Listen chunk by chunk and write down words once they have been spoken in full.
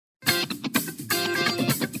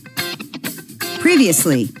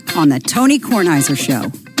Previously on the Tony Kornheiser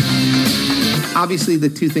Show. Obviously, the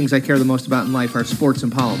two things I care the most about in life are sports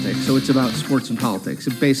and politics. So it's about sports and politics.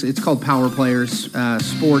 It's called Power Players,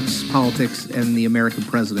 sports, politics, and the American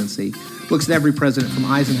presidency. Looks at every president from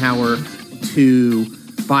Eisenhower to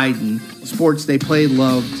Biden. Sports they played,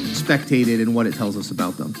 loved, spectated, and what it tells us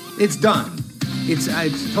about them. It's done.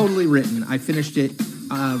 It's totally written. I finished it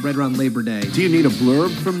right around Labor Day. Do you need a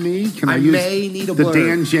blurb from me? Can I may need a blurb. The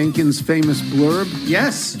Dan Jenkins famous blurb?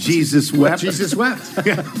 Yes. Jesus wept. Jesus wept.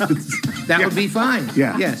 That would be fine.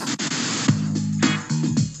 Yeah. Yes.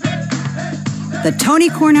 The Tony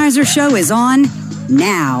Kornheiser Show is on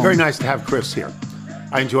now. Very nice to have Chris here.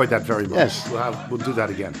 I enjoyed that very much. Yes. We'll do that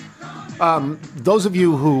again. Those of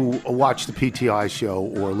you who watch the PTI show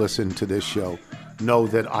or listen to this show know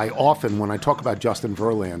that I often, when I talk about Justin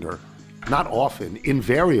Verlander, not often,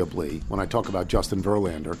 invariably, when I talk about Justin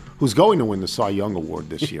Verlander, who's going to win the Cy Young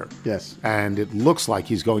Award this year. Yes. And it looks like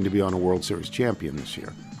he's going to be on a World Series champion this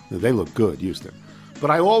year. They look good, Houston.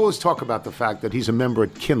 But I always talk about the fact that he's a member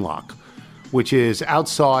at Kinloch, which is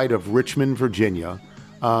outside of Richmond, Virginia.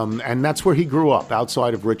 And that's where he grew up,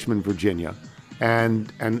 outside of Richmond, Virginia.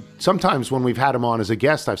 And sometimes when we've had him on as a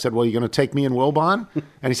guest, I've said, well, you're going to take me and Wilbon?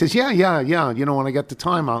 And he says, yeah. You know, when I get the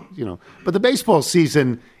time, I'll, you know. But the baseball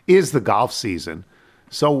season is the golf season.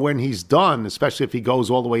 So when he's done, especially if he goes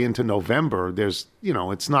all the way into November, there's, you know,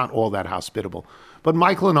 it's not all that hospitable. But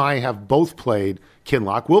Michael and I have both played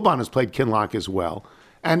Kinloch. Wilbon has played Kinloch as well.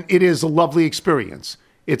 And it is a lovely experience.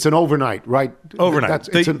 It's an overnight, right? Overnight.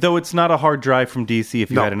 Though it's not a hard drive from D.C. if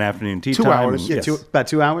you had an afternoon tea 2 time. hours. Yes. About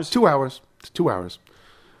 2 hours? 2 hours. 2 hours.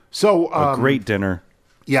 So A great dinner.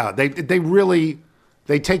 Yeah, they really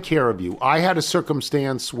take care of you. I had a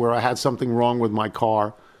circumstance where I had something wrong with my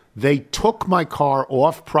car. They took my car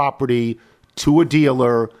off property to a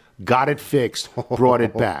dealer, got it fixed, brought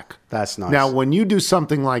it back. That's nice. Now, when you do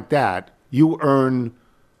something like that, you earn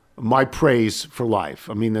my praise for life.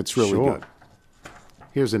 I mean, that's really good.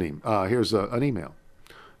 Here's an email.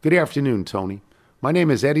 Good afternoon, Tony. My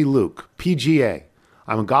name is Eddie Luke, PGA.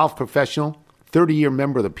 I'm a golf professional, 30-year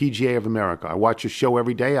member of the PGA of America. I watch your show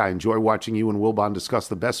every day. I enjoy watching you and Wilbon discuss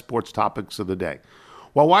the best sports topics of the day.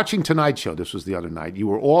 While watching tonight's show, this was the other night, you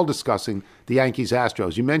were all discussing the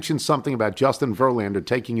Yankees-Astros. You mentioned something about Justin Verlander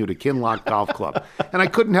taking you to Kinloch Golf Club, and I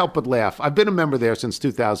couldn't help but laugh. I've been a member there since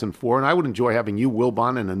 2004, and I would enjoy having you,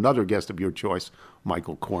 Wilbon, and another guest of your choice,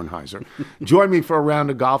 Michael Kornheiser. Join me for a round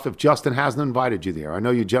of golf if Justin hasn't invited you there. I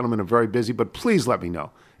know you gentlemen are very busy, but please let me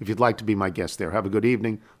know if you'd like to be my guest there. Have a good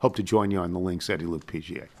evening. Hope to join you on the links, Eddie Luke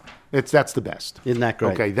PGA. That's the best. Isn't that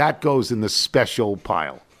great? Okay, that goes in the special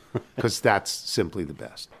pile because that's simply the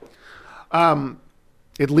best.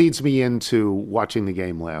 It leads me into watching the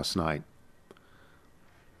game last night.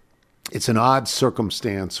 It's an odd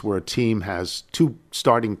circumstance where a team has two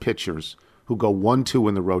starting pitchers who go 1-2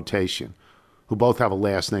 in the rotation, who both have a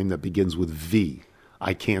last name that begins with V.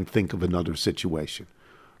 I can't think of another situation.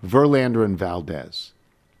 Verlander and Valdez.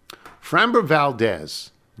 Framber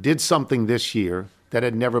Valdez did something this year that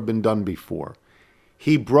had never been done before.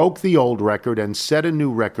 He broke the old record and set a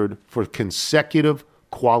new record for consecutive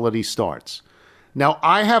quality starts. Now,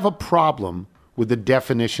 I have a problem with the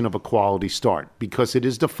definition of a quality start because it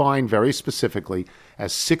is defined very specifically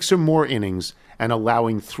as 6 or more innings and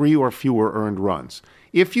allowing 3 or fewer earned runs.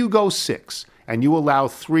 If you go 6 and you allow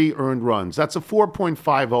 3 earned runs, that's a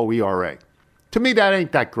 4.50 ERA. To me, that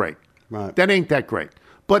ain't that great. Right. That ain't that great.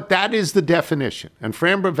 But that is the definition. And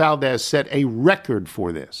Framber Valdez set a record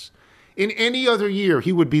for this. In any other year,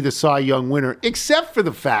 he would be the Cy Young winner, except for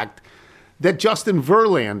the fact that Justin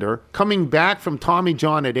Verlander, coming back from Tommy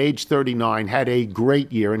John at age 39, had a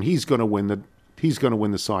great year, and he's going to win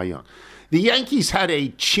the Cy Young. The Yankees had a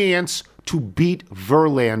chance to beat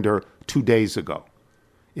Verlander 2 days ago.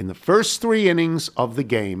 In the first 3 innings of the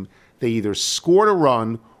game, they either scored a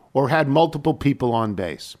run or had multiple people on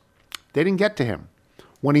base. They didn't get to him.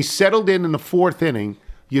 When he settled in the 4th inning,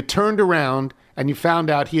 you turned around and you found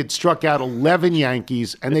out he had struck out 11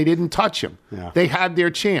 Yankees and they didn't touch him. Yeah. They had their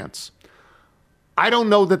chance. I don't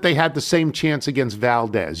know that they had the same chance against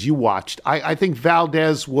Valdez. You watched. I think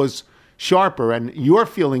Valdez was sharper, and your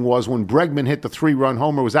feeling was when Bregman hit the 3-run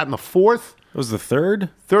homer, was that in the 4th? It was the 3rd?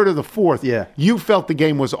 3rd or the 4th. Yeah. You felt the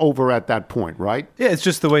game was over at that point, right? Yeah, it's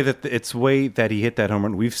just the way that he hit that home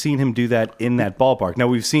run. We've seen him do that in that ballpark. Now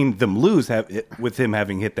we've seen them lose with him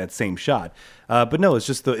having hit that same shot. But no, it's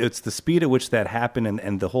just the speed at which that happened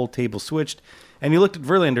and the whole table switched. And you looked at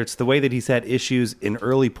Verlander, it's the way that he's had issues in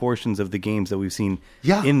early portions of the games that we've seen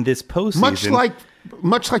in this postseason.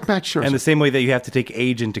 Much like Matt Scherzer. And the same way that you have to take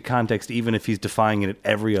age into context, even if he's defying it at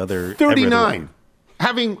every other 39. Every other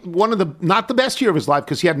having one of the, not the best year of his life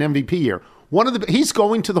because he had an MVP year. He's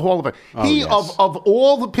going to the Hall of Fame. Of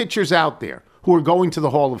all the pitchers out there who are going to the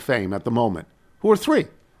Hall of Fame at the moment, who are three?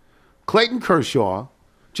 Clayton Kershaw,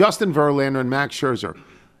 Justin Verlander, and Max Scherzer.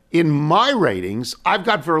 In my ratings, I've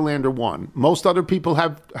got Verlander 1. Most other people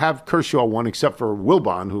have Kershaw 1, except for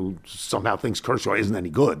Wilbon, who somehow thinks Kershaw isn't any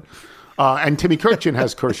good. And Timmy Kirchin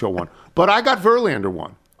has Kershaw 1. But I got Verlander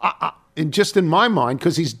 1. Just in my mind,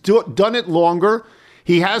 because he's done it longer.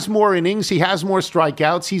 He has more innings. He has more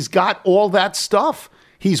strikeouts. He's got all that stuff.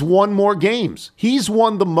 He's won more games. He's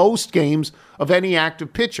won the most games of any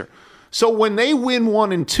active pitcher. So when they win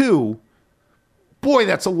 1 and 2, boy,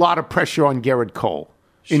 that's a lot of pressure on Garrett Cole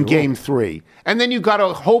in Game 3. And then you've got to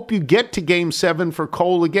hope you get to Game 7 for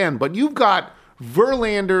Cole again. But you've got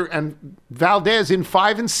Verlander and Valdez in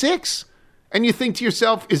 5 and 6. And you think to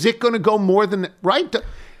yourself, is it going to go more than that? Right?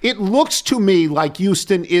 It looks to me like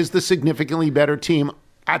Houston is the significantly better team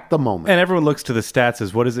at the moment. And everyone looks to the stats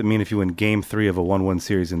as what does it mean if you win Game 3 of a 1-1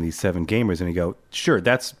 series in these 7 gamers? And you go, sure,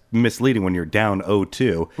 that's misleading when you're down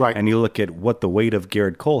 0-2. Right. And you look at what the weight of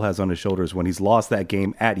Garrett Cole has on his shoulders when he's lost that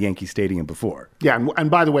game at Yankee Stadium before. Yeah, and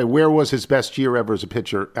by the way, where was his best year ever as a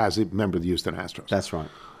pitcher as a member of the Houston Astros? That's right.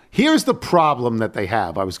 Here's the problem that they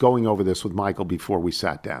have. I was going over this with Michael before we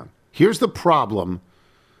sat down. Here's the problem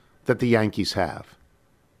that the Yankees have.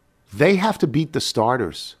 They have to beat the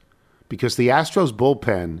starters because the Astros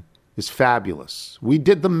bullpen is fabulous. We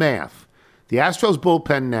did the math. The Astros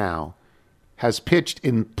bullpen now has pitched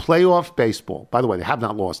in playoff baseball. By the way, they have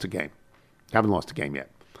not lost a game. Haven't lost a game yet.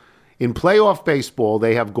 In playoff baseball,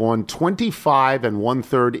 they have gone 25 and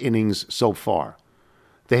 1/3 innings so far.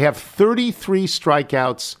 They have 33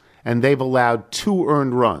 strikeouts, and they've allowed 2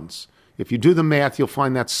 earned runs. If you do the math, you'll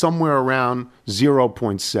find that somewhere around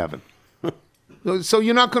 0.7. So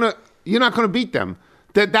you're not going to beat them.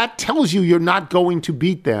 That tells you you're not going to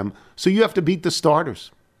beat them. So you have to beat the starters.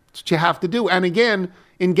 That's what you have to do. And again,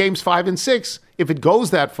 in games 5 and 6, if it goes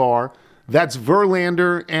that far, that's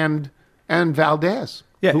Verlander and Valdez.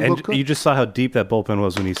 Yeah, and you just saw how deep that bullpen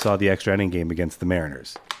was when you saw the extra inning game against the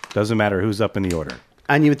Mariners. Doesn't matter who's up in the order.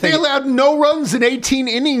 And you would think they allowed no runs in 18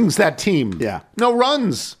 innings, that team. Yeah. No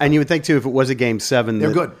runs. And you would think, too, if it was a Game 7,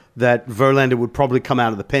 They're good. that Verlander would probably come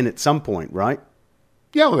out of the pen at some point, right?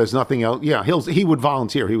 Yeah, well, there's nothing else. Yeah, he would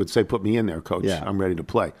volunteer. He would say, put me in there, coach. Yeah. I'm ready to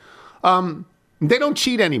play. They don't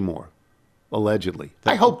cheat anymore, allegedly.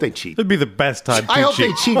 I hope they cheat. It'd be the best time to I hope cheat.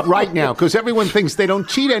 they cheat right now because everyone thinks they don't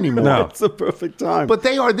cheat anymore. No. It's the perfect time. But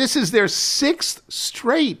this is their 6th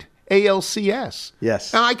straight ALCS.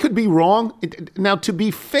 Yes. Now, I could be wrong. Now, to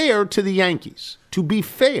be fair to the Yankees, they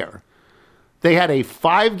had a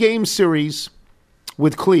 5-game series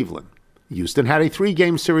with Cleveland. Houston had a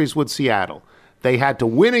 3-game series with Seattle. They had to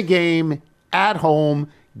win a game at home,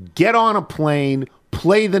 get on a plane,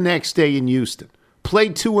 play the next day in Houston. Play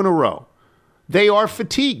 2 in a row. They are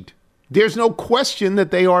fatigued. There's no question that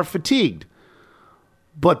they are fatigued.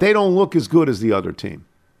 But they don't look as good as the other team,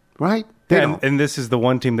 right? And this is the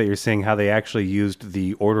one team that you're seeing how they actually used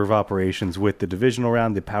the order of operations with the divisional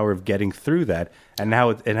round, the power of getting through that, and how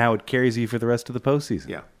it carries you for the rest of the postseason.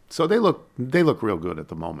 Yeah. So they look real good at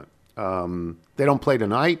the moment. They don't play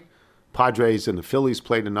tonight. Padres and the Phillies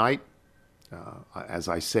play tonight. As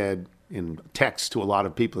I said in text to a lot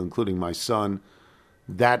of people, including my son,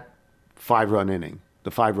 that 5-run inning,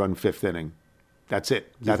 the 5-run 5th inning, that's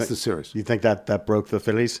it. That's the series. You think that broke the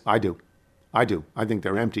Phillies? I do. I think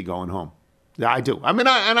they're empty going home. Yeah, I do. I mean,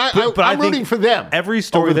 I'm I think rooting for them. Every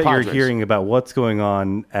story that Padres. you're hearing about what's going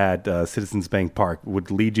on at Citizens Bank Park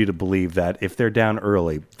would lead you to believe that if they're down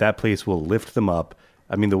early, that place will lift them up.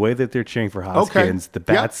 I mean, the way that they're cheering for Hoskins, the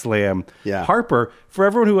bat slam, Harper, for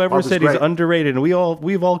everyone who ever said he's underrated, and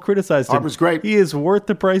we've all criticized him. Harper's great. He is worth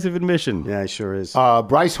the price of admission. Yeah, he sure is.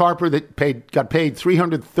 Bryce Harper got paid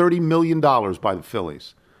 $330 million by the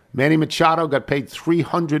Phillies. Manny Machado got paid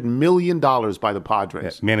 $300 million by the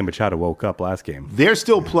Padres. Yeah, Manny Machado woke up last game. They're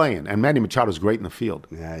still playing, and Manny Machado's great in the field.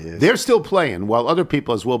 Yeah, he is. They're still playing, while other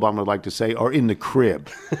people, as Wilbon would like to say, are in the crib.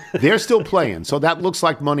 They're still playing, so that looks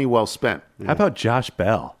like money well spent. How about Josh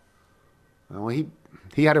Bell? Well,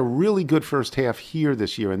 he had a really good first half here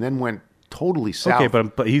this year, and then went totally south. Okay,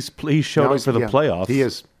 but he showed up for the playoffs. He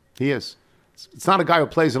is. It's not a guy who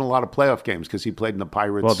plays in a lot of playoff games because he played in the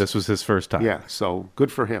Pirates. Well, this was his first time. Yeah, so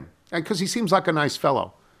good for him. And because he seems like a nice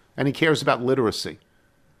fellow, and he cares about literacy.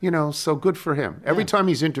 So good for him. Every time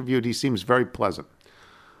he's interviewed, he seems very pleasant.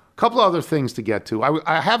 A couple other things to get to.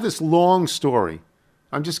 I have this long story.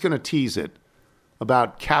 I'm just going to tease it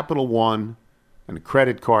about Capital One and a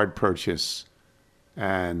credit card purchase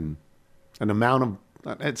and an amount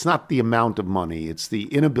of, it's not the amount of money, it's the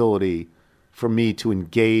inability for me to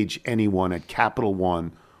engage anyone at Capital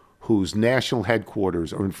One whose national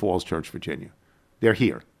headquarters are in Falls Church, Virginia. They're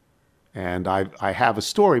here. And I have a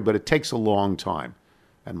story, but it takes a long time.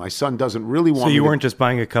 And my son doesn't really want So you weren't just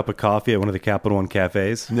buying a cup of coffee at one of the Capital One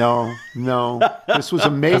cafes? No. This was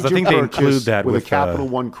a major think they include purchase that with a with, Capital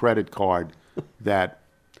One credit card that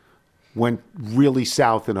went really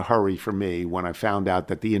south in a hurry for me when I found out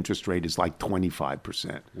that the interest rate is like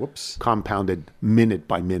 25%. Whoops. Compounded minute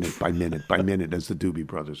by minute by minute by minute, as the Doobie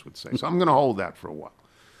Brothers would say. So I'm going to hold that for a while.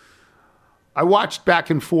 I watched back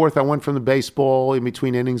and forth. I went from the baseball in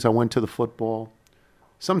between innings. I went to the football.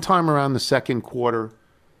 Sometime around the second quarter,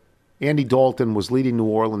 Andy Dalton was leading New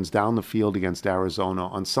Orleans down the field against Arizona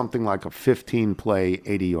on something like a 15-play,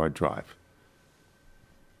 80-yard drive.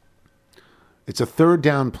 It's a third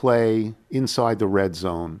down play inside the red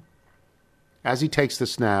zone. As he takes the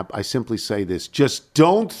snap, I simply say this: just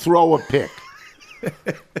don't throw a pick.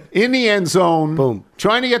 In the end zone, Boom.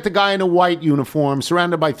 Trying to get the guy in a white uniform,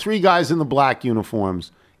 surrounded by three guys in the black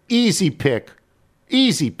uniforms. Easy pick,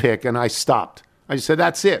 and I stopped. I just said,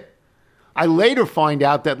 that's it. I later find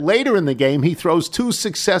out that later in the game, he throws two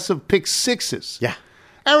successive pick sixes. Yeah.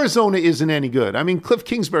 Arizona isn't any good. I mean, Cliff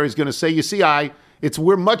Kingsbury is going to say, you see,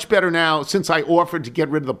 we're much better now since I offered to get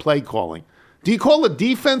rid of the play calling. Do you call the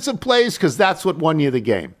defensive plays? Because that's what won you the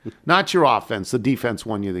game. Not your offense. The defense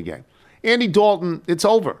won you the game. Andy Dalton, it's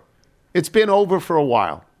over. It's been over for a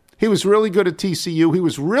while. He was really good at TCU. He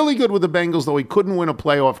was really good with the Bengals, though he couldn't win a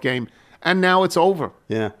playoff game. And now it's over.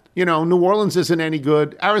 Yeah. You know, New Orleans isn't any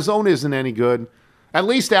good. Arizona isn't any good. At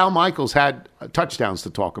least Al Michaels had touchdowns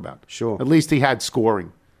to talk about. Sure. At least he had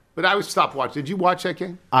scoring. But I would stop watching. Did you watch that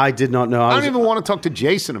game? I did not know. I don't even want to talk to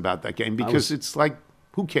Jason about that game because it's like,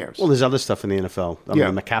 who cares? Well, there's other stuff in the NFL. I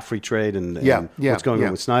mean, the McCaffrey trade and what's going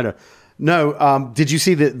on with Snyder. No, did you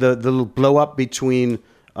see the little blow up between?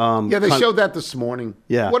 They showed that this morning.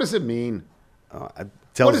 Yeah. What does it mean? What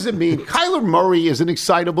does it mean? Kyler Murray is an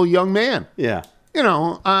excitable young man. Yeah. You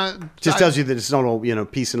know, just tells you that it's not all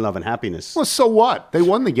peace and love and happiness. Well, so what? They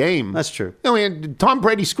won the game. That's true. I mean, Tom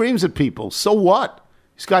Brady screams at people. So what?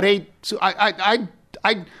 He's got 8. So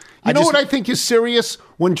You know what I think is serious?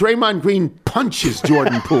 When Draymond Green punches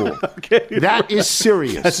Jordan Poole. Okay. That is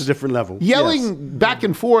serious. That's a different level. Yelling back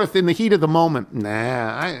and forth in the heat of the moment.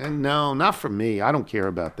 No, not for me. I don't care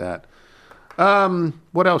about that.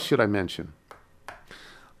 What else should I mention?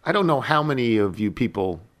 I don't know how many of you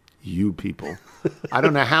people, I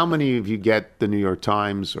don't know how many of you get the New York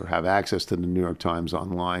Times or have access to the New York Times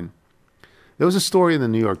online. There was a story in the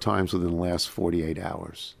New York Times within the last 48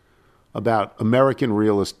 hours about American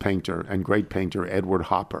realist painter and great painter Edward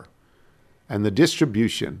Hopper and the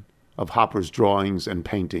distribution of Hopper's drawings and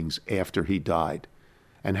paintings after he died,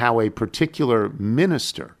 and how a particular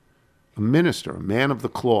minister, a man of the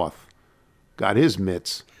cloth, got his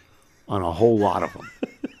mitts on a whole lot of them.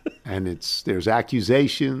 And there's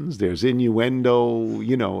accusations, there's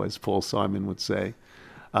innuendo, as Paul Simon would say.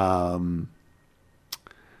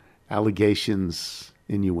 Allegations,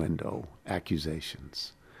 innuendo,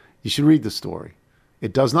 accusations. You should read the story.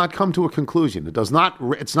 It does not come to a conclusion. It's not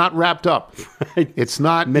wrapped up. It's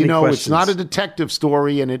not, it's not a detective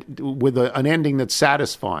story and with an ending that's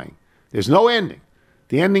satisfying. There's no ending.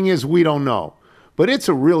 The ending is we don't know. But it's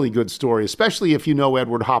a really good story, especially if you know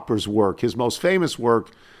Edward Hopper's work. His most famous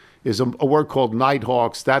work is a work called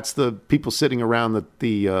Nighthawks. That's the people sitting around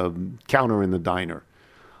the counter in the diner.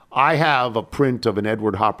 I have a print of an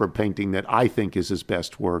Edward Hopper painting that I think is his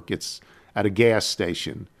best work. It's at a gas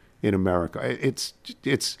station in America.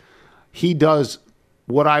 He does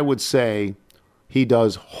what I would say, he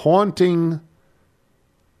does haunting,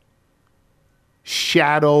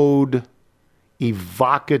 shadowed,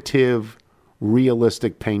 evocative,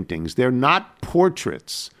 realistic paintings. They're not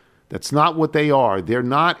portraits. That's not what they are.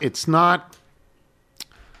 It's not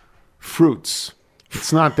fruits.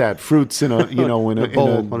 It's not that. Fruits in a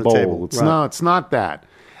bowl. It's not that.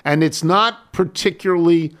 And it's not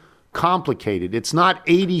particularly complicated. It's not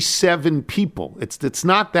 87 people. It's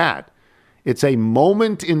not that. It's a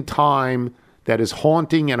moment in time that is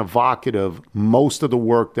haunting and evocative, most of the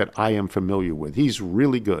work that I am familiar with. He's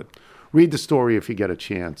really good. Read the story if you get a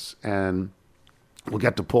chance, and we'll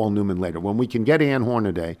get to Paul Newman later. When we can get Ann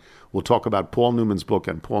Hornaday, we'll talk about Paul Newman's book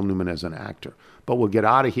and Paul Newman as an actor. But we'll get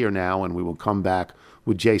out of here now, and we will come back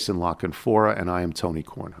with Jason La Canfora, and I am Tony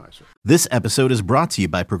Kornheiser. This episode is brought to you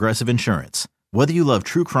by Progressive Insurance. Whether you love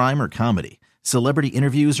true crime or comedy, celebrity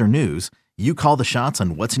interviews or news, you call the shots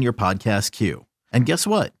on what's in your podcast queue. And guess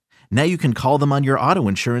what? Now you can call them on your auto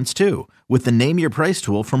insurance too with the Name Your Price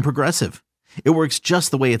tool from Progressive. It works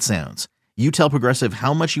just the way it sounds. You tell Progressive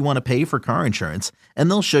how much you want to pay for car insurance, and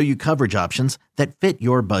they'll show you coverage options that fit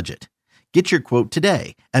your budget. Get your quote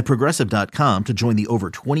today at Progressive.com to join the over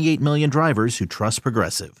 28 million drivers who trust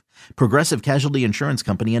Progressive. Progressive Casualty Insurance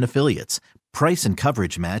Company and Affiliates. Price and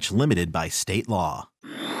coverage match limited by state law.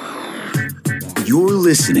 You're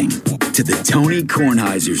listening to the Tony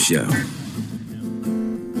Kornheiser Show.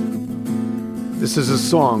 This is a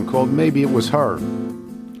song called Maybe It Was Her.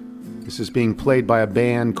 This is being played by a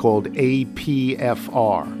band called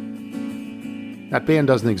APFR. That band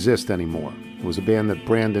doesn't exist anymore. It was a band that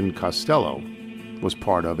Brandon Costello was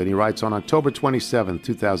part of, and he writes, on October 27,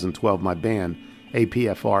 2012, my band,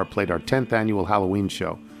 APFR, played our 10th annual Halloween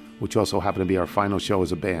show, which also happened to be our final show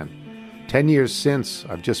as a band. 10 years since,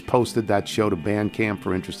 I've just posted that show to Bandcamp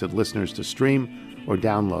for interested listeners to stream or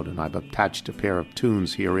download, and I've attached a pair of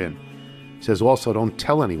tunes herein. It says also, don't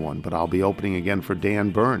tell anyone, but I'll be opening again for Dan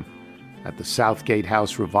Byrne at the Southgate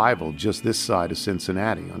House Revival just this side of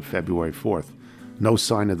Cincinnati on February 4th. No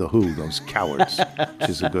sign of the Who, those cowards, which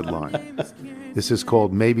is a good line. This is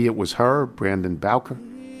called Maybe It Was Her, Brandon Bowker.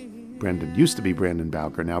 Brandon used to be Brandon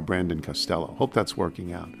Bowker, now Brandon Costello. Hope that's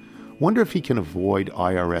working out. Wonder if he can avoid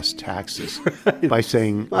IRS taxes by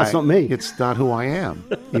saying, well, that's not me. It's not who I am,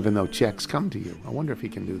 even though checks come to you. I wonder if he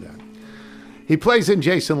can do that. He plays in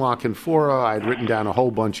Jason La Canfora. I'd written down a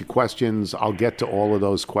whole bunch of questions. I'll get to all of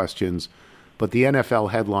those questions. But the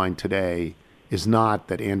NFL headline today is not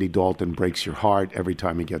that Andy Dalton breaks your heart every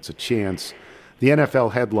time he gets a chance. The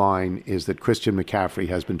NFL headline is that Christian McCaffrey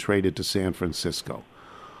has been traded to San Francisco.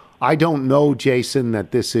 I don't know, Jason,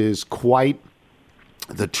 that this is quite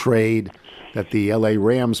the trade that the LA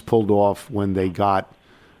Rams pulled off when they got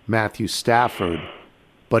Matthew Stafford.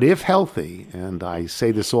 But if healthy, and I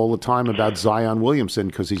say this all the time about Zion Williamson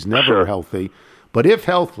because he's never healthy, but if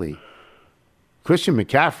healthy, Christian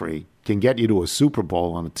McCaffrey can get you to a Super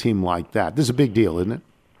Bowl on a team like that. This is a big deal, isn't it?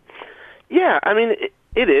 Yeah, I mean,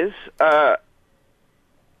 it is. I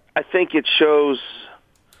think it shows,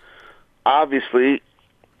 obviously,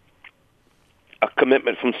 a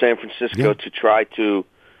commitment from San Francisco to try to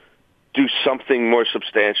do something more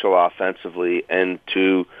substantial offensively and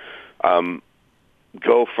to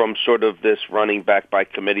go from sort of this running back by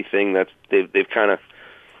committee thing that they've kind of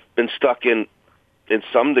been stuck in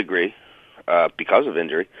some degree because of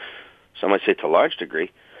injury, some might say to a large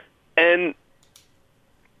degree, and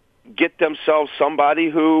get themselves somebody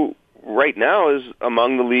who right now is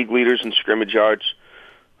among the league leaders in scrimmage yards,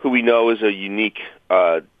 who we know is a unique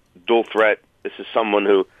dual threat. This is someone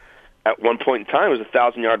who at one point in time was a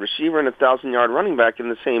 1,000-yard receiver and a 1,000-yard running back in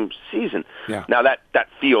the same season. Yeah. Now that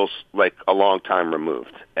feels like a long time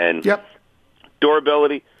removed. And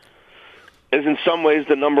durability is in some ways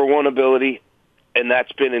the number one ability, and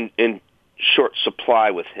that's been in short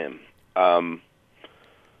supply with him. But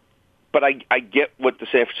I get what the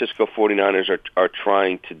San Francisco 49ers are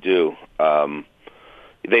trying to do.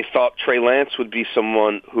 They thought Trey Lance would be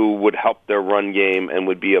someone who would help their run game and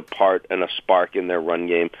would be a part and a spark in their run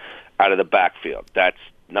game out of the backfield. That's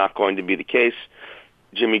not going to be the case.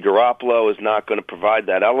 Jimmy Garoppolo is not going to provide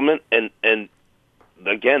that element. And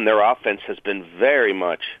again, their offense has been very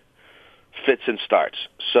much fits and starts.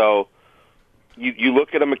 So you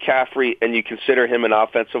look at a McCaffrey and you consider him an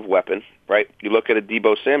offensive weapon, right? You look at a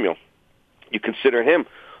Deebo Samuel. You consider him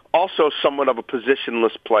also somewhat of a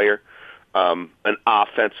positionless player, an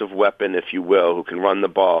offensive weapon, if you will, who can run the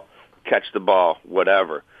ball, catch the ball,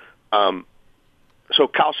 whatever. So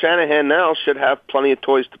Kyle Shanahan now should have plenty of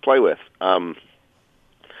toys to play with. And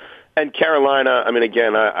Carolina, I mean,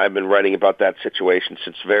 again, I've been writing about that situation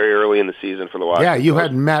since very early in the season for the Washington. Yeah, you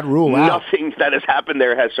had Matt Rule out. Nothing that has happened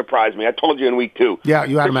there has surprised me. I told you in week 2. Yeah,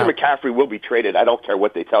 you had him out. Christian McCaffrey will be traded. I don't care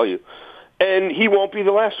what they tell you. And he won't be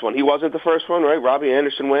the last one. He wasn't the first one, right? Robbie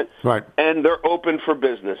Anderson went. Right. And they're open for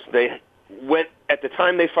business. They went, at the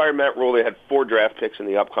time they fired Matt Rule, they had 4 draft picks in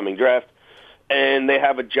the upcoming draft. And they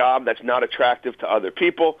have a job that's not attractive to other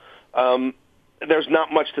people. There's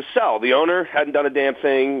not much to sell. The owner hadn't done a damn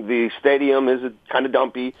thing. The stadium is kind of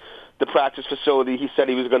dumpy. The practice facility he said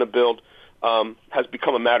he was going to build has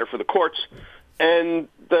become a matter for the courts. And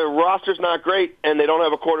the roster's not great, and they don't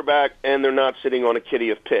have a quarterback, and they're not sitting on a kitty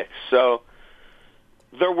of picks. So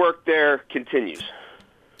their work there continues.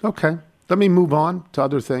 Okay. Let me move on to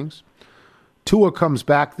other things. Tua comes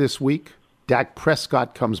back this week. Dak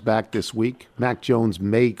Prescott comes back this week. Mac Jones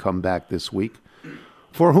may come back this week.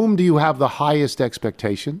 For whom do you have the highest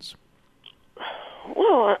expectations?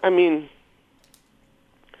 Well, I mean,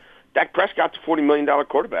 Dak Prescott's a $40 million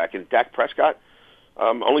quarterback, and Dak Prescott,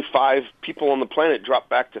 only 5 people on the planet dropped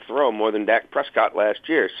back to throw more than Dak Prescott last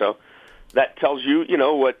year. So that tells you, you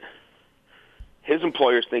know, what his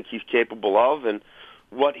employers think he's capable of and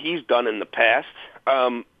what he's done in the past.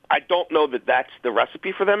 I don't know that that's the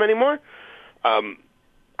recipe for them anymore.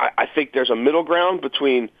 I think there's a middle ground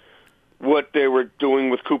between what they were doing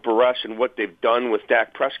with Cooper Rush and what they've done with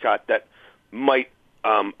Dak Prescott that might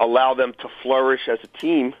allow them to flourish as a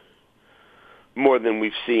team more than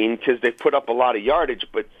we've seen, because they put up a lot of yardage,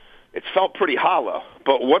 but it's felt pretty hollow.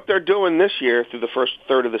 But what they're doing this year through the first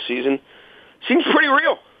third of the season seems pretty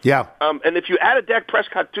real. Yeah. And if you added Dak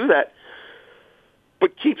Prescott to that,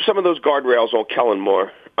 but keep some of those guardrails on Kellen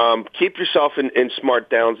Moore. Keep yourself in smart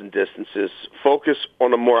downs and distances. Focus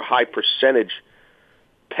on a more high percentage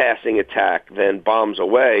passing attack than bombs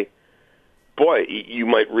away. Boy, you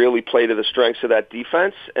might really play to the strengths of that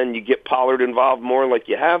defense, and you get Pollard involved more like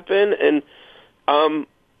you have been, and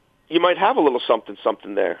you might have a little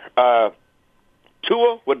something there.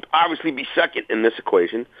 Tua would obviously be second in this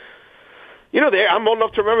equation. I'm old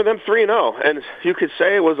enough to remember them 3-0, and you could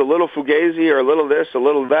say it was a little fugazi or a little this, a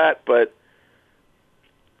little that, but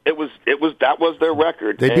that was their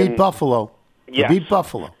record. They beat Buffalo. Yes. They beat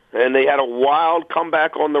Buffalo. And they had a wild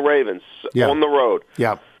comeback on the Ravens on the road.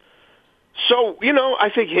 Yeah. So, I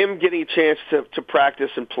think him getting a chance to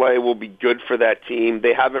practice and play will be good for that team.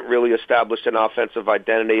 They haven't really established an offensive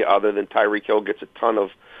identity other than Tyreek Hill gets a ton of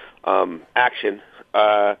action.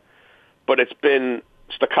 But it's been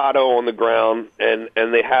staccato on the ground, and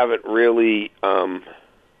they haven't really,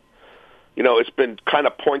 it's been kind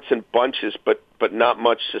of points and bunches, but not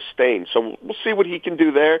much sustained. So we'll see what he can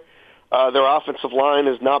do there. Their offensive line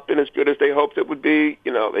has not been as good as they hoped it would be.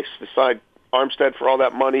 They signed Armstead for all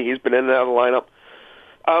that money. He's been in and out of the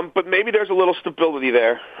lineup. But maybe there's a little stability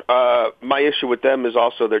there. My issue with them is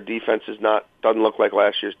also their defense doesn't look like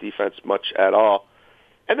last year's defense much at all.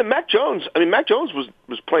 And then Mac Jones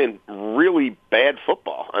was playing really bad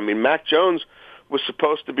football. Mac Jones was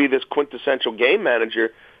supposed to be this quintessential game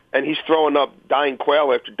manager, and he's throwing up dying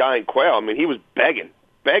quail after dying quail. He was begging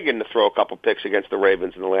to throw a couple picks against the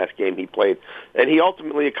Ravens in the last game he played, and he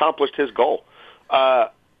ultimately accomplished his goal.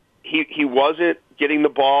 He wasn't getting the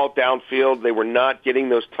ball downfield. They were not getting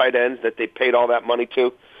those tight ends that they paid all that money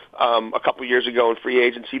to a couple years ago in free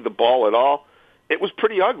agency, the ball at all. It was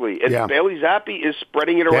pretty ugly. And Bailey Zappi is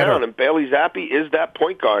spreading it around, and Bailey Zappi is that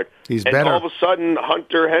point guard. He's and better. All of a sudden,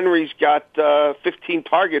 Hunter Henry's got 15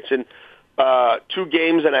 targets in 2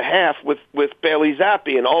 games and a half with Bailey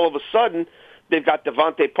Zappi, and all of a sudden, they've got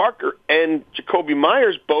Devontae Parker and Jacoby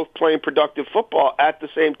Myers both playing productive football at the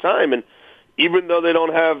same time. And even though they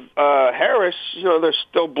don't have Harris, they're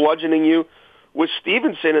still bludgeoning you with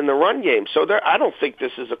Stevenson in the run game. So I don't think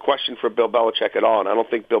this is a question for Bill Belichick at all, and I don't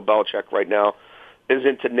think Bill Belichick right now is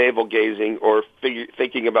into navel-gazing or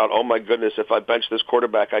thinking about, oh, my goodness, if I bench this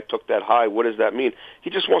quarterback, I took that high. What does that mean? He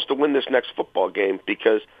just wants to win this next football game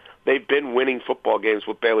because they've been winning football games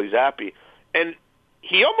with Bailey Zappi. And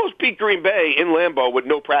he almost beat Green Bay in Lambeau with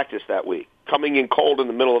no practice that week, coming in cold in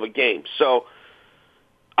the middle of a game. So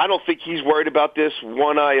I don't think he's worried about this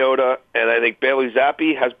one iota, and I think Bailey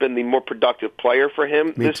Zappi has been the more productive player for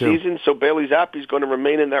him this season. So Bailey Zappi is going to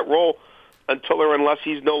remain in that role until or unless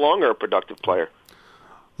he's no longer a productive player.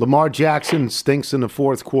 Lamar Jackson stinks in the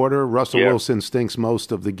fourth quarter. Russell Wilson stinks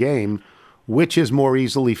most of the game. Which is more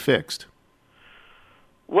easily fixed?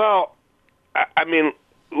 Well,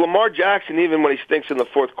 Lamar Jackson, even when he stinks in the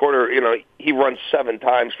fourth quarter, he runs 7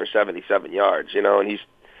 times for 77 yards, and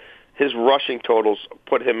his rushing totals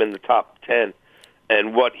put him in the top 10.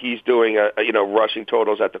 And what he's doing, rushing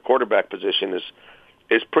totals at the quarterback position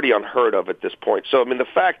is pretty unheard of at this point. So, the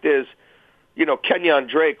fact is, Kenyon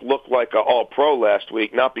Drake looked like an all-pro last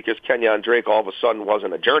week, not because Kenyon Drake all of a sudden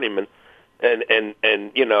wasn't a journeyman and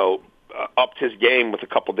upped his game with a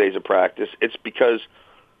couple days of practice. It's because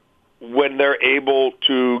when they're able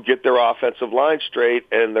to get their offensive line straight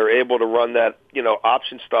and they're able to run that,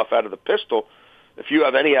 option stuff out of the pistol, if you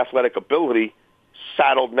have any athletic ability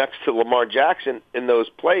saddled next to Lamar Jackson in those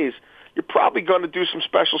plays, you're probably going to do some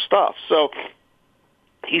special stuff. So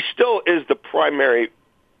he still is the primary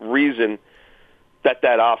reason that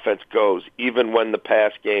offense goes, even when the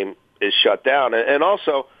pass game is shut down. And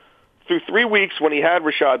also, through 3 weeks when he had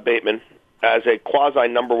Rashad Bateman as a quasi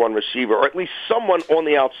number one receiver, or at least someone on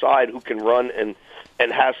the outside who can run and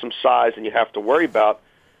has some size and you have to worry about,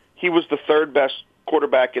 he was the 3rd best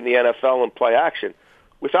quarterback in the NFL in play action.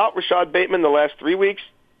 Without Rashad Bateman the last 3 weeks,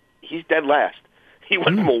 he's dead last. He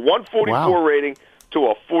went from a 144 rating to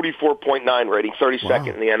a 44.9 rating,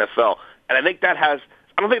 32nd in the NFL. And I think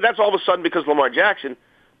I don't think that's all of a sudden because Lamar Jackson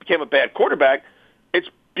became a bad quarterback. It's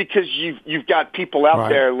because you've got people out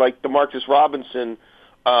there like DeMarcus Robinson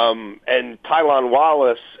and Tylan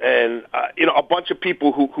Wallace and a bunch of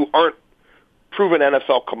people who aren't proven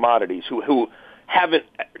NFL commodities who haven't,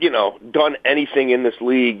 done anything in this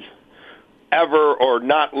league ever or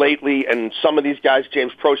not lately, and some of these guys,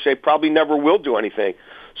 James Prochet, probably never will do anything.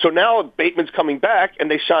 So now Bateman's coming back,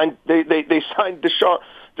 and they signed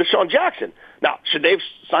Deshaun Jackson. Now, should they have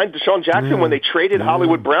signed Deshaun Jackson when they traded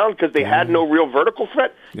Hollywood Brown because they had no real vertical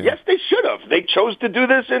threat? Yeah. Yes, they should have. They chose to do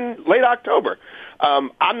this in late October.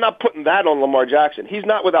 I'm not putting that on Lamar Jackson. He's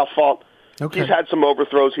not without fault. Okay. He's had some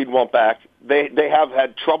overthrows he'd want back. They have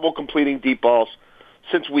had trouble completing deep balls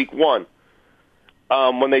since week one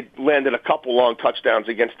when they landed a couple long touchdowns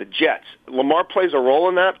against the Jets. Lamar plays a role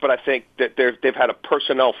in that, but I think that they've had a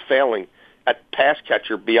personnel failing at pass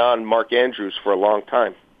catcher beyond Mark Andrews for a long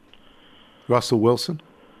time. Russell Wilson?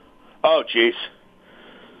 Oh, jeez.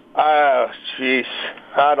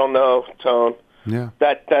 I don't know, Tone. Yeah.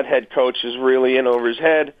 That head coach is really in over his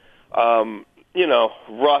head.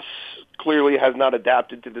 Russ clearly has not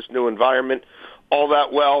adapted to this new environment all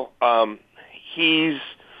that well. He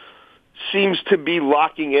seems to be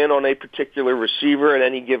locking in on a particular receiver at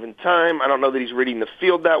any given time. I don't know that he's reading the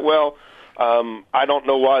field that well. I don't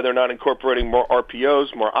know why they're not incorporating more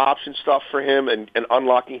RPOs, more option stuff for him, and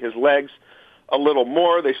unlocking his legs a little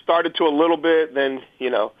more. They started to a little bit, then,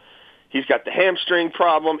 he's got the hamstring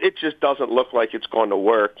problem. It just doesn't look like it's going to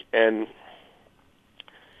work. And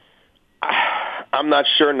I'm not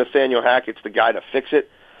sure Nathaniel Hackett's the guy to fix it.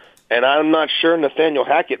 And I'm not sure Nathaniel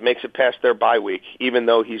Hackett makes it past their bye week, even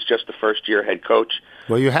though he's just the first-year head coach.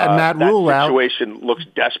 Well, you had Matt Rule out. That situation looks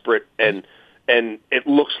desperate, and it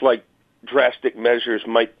looks like drastic measures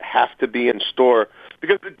might have to be in store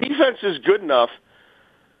because the defense is good enough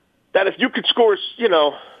that if you could score,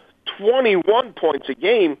 21 points a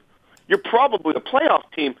game, you're probably a playoff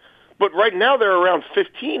team. But right now they're around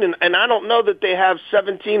 15, and I don't know that they have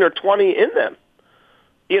 17 or 20 in them,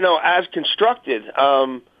 as constructed.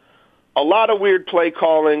 A lot of weird play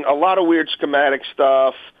calling, a lot of weird schematic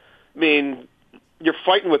stuff. I mean, you're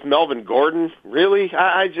fighting with Melvin Gordon, really?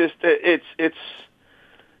 It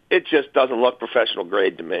just doesn't look professional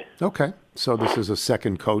grade to me. Okay, so this is a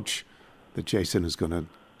second coach that Jason is going to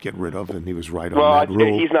get rid of, and he was right on that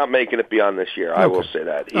rule. He's not making it beyond this year. I will say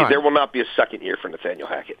that. There will not be a second year for Nathaniel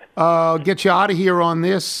Hackett. Get you out of here on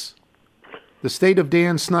this. The state of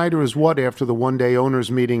Dan Snyder is what after the one-day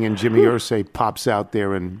owners meeting and Jimmy Irsay pops out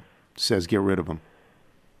there and says get rid of him.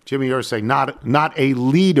 Jimmy Irsay, not a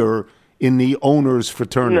leader in the owners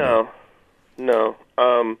fraternity. No.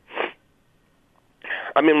 I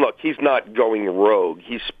mean, look, he's not going rogue.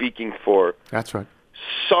 He's speaking for that's right.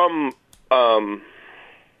 Some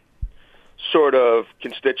sort of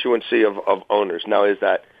constituency of owners. Now, is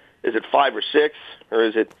it 5 or 6, or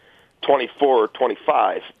is it 24 or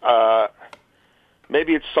 25?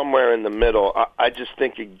 Maybe it's somewhere in the middle. I just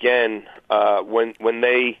think, again, when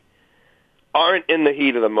they aren't in the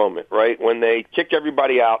heat of the moment, right? When they kick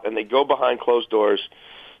everybody out and they go behind closed doors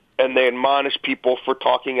and they admonish people for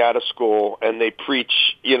talking out of school and they preach,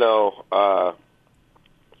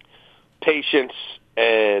 patience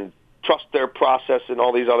and trust their process and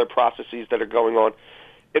all these other processes that are going on,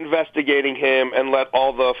 investigating him and let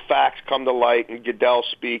all the facts come to light, and Goodell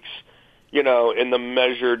speaks, in the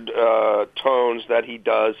measured tones that he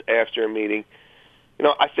does after a meeting.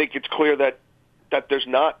 I think it's clear that there's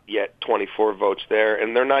not yet 24 votes there,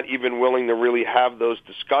 and they're not even willing to really have those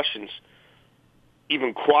discussions,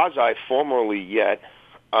 even quasi-formally yet.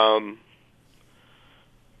 And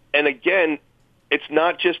again, it's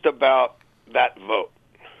not just about that vote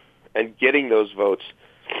and getting those votes.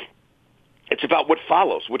 It's about what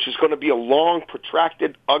follows, which is going to be a long,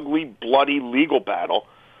 protracted, ugly, bloody legal battle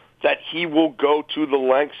that he will go to the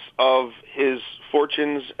lengths of his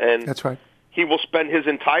fortunes, and that's right. He will spend his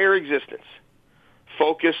entire existence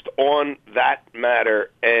focused on that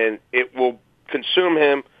matter, and it will consume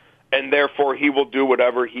him, and therefore he will do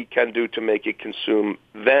whatever he can do to make it consume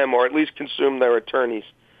them, or at least consume their attorneys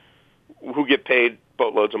who get paid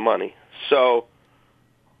boatloads of money. So,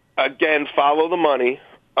 again, follow the money,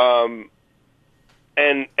 and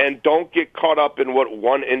don't get caught up in what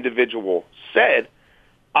one individual said.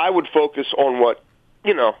 I would focus on what,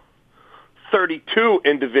 32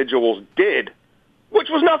 individuals did, which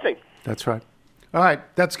was nothing. That's right. All right,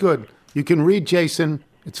 that's good. You can read Jason.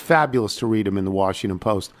 It's fabulous to read him in the Washington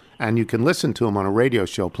Post, and you can listen to him on a radio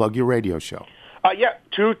show. Plug your radio show.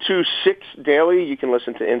 2 to 6 daily. You can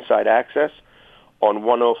listen to Inside Access on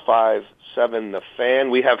 105.7 The Fan.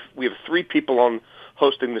 We have 3 people on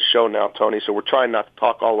hosting the show now, Tony, so we're trying not to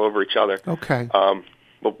talk all over each other. Okay.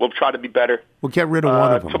 We'll try to be better. We'll get rid of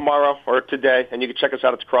one of them. Tomorrow or today, and you can check us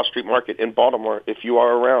out at the Cross Street Market in Baltimore if you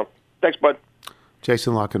are around. Thanks, bud.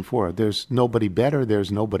 Jason La Canfora. There's nobody better.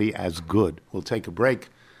 There's nobody as good. We'll take a break.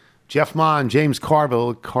 Jeff Mon, James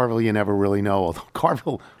Carville. Carville, you never really know. Although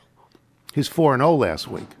Carville, he's 4-0 last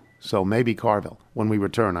week. So maybe Carville. When we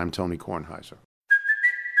return, I'm Tony Kornheiser.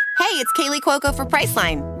 Hey, it's Kaylee Cuoco for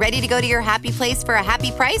Priceline. Ready to go to your happy place for a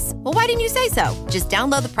happy price? Well, why didn't you say so? Just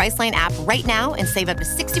download the Priceline app right now and save up to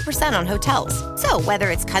 60% on hotels. So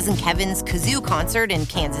whether it's Cousin Kevin's Kazoo Concert in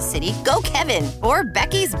Kansas City, go Kevin, or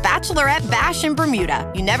Becky's Bachelorette Bash in Bermuda,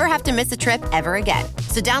 you never have to miss a trip ever again.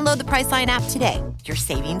 So download the Priceline app today. Your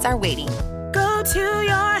savings are waiting. Go to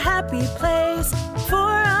your happy place for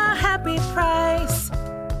a happy price.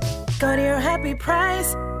 Go to your happy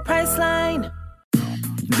price, Priceline.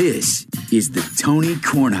 This is the Tony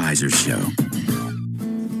Kornheiser Show.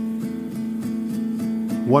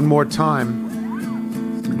 One more time,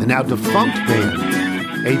 the now defunct band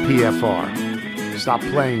APFR stopped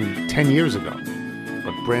playing 10 years ago,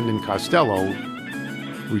 but Brandon Costello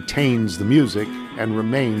retains the music and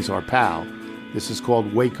remains our pal. This is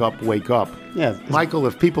called Wake Up, Wake Up. Yeah. Michael,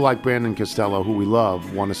 if people like Brandon Costello, who we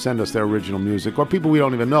love, want to send us their original music, or people we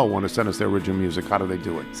don't even know want to send us their original music, how do they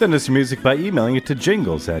do it? Send us your music by emailing it to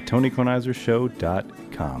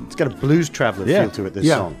jingles@tonykornheisershow.com. It's got a Blues Traveler feel to it, this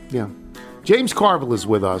song. Yeah. James Carville is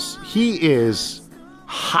with us. He is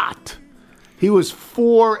hot. He was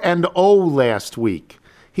 4-0 last week.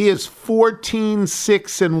 He is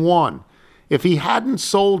 14-6-1. If he hadn't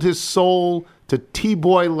sold his soul to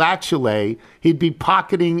T-Boy Latchley, he'd be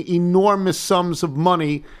pocketing enormous sums of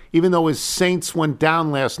money, even though his Saints went down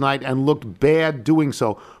last night and looked bad doing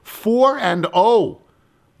so. 4-0.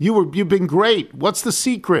 You've been great. What's the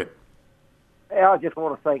secret? I just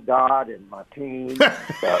want to thank God and my team,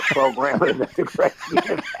 program. I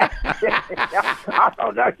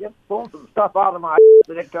don't know, just pulled some stuff out of my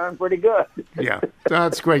and it turned pretty good. Yeah,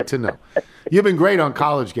 that's great to know. You've been great on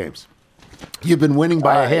college games. You've been winning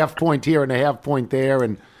by a half point here and a half point there,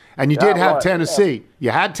 and you did have Tennessee. You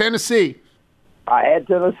had Tennessee. I had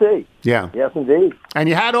Tennessee. Yeah. Yes, indeed. And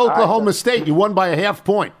you had Oklahoma State. You won by a half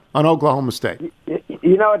point on Oklahoma State.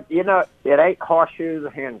 You know, it ain't horseshoes or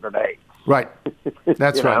hand grenades. Right.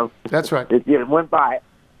 That's right. That's right. It went by.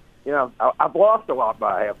 You know, I've lost a lot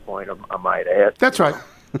by a half point, I might add. That's right.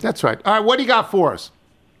 That's right. All right, what do you got for us?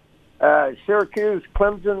 Syracuse,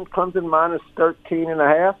 Clemson minus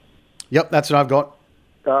 13.5. Yep, that's what I've got.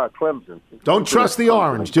 Clemson. Don't trust the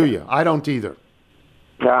orange, do you? I don't either.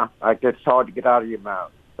 Yeah, it's hard to get out of your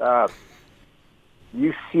mouth.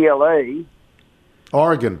 UCLA.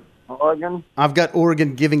 Oregon. I've got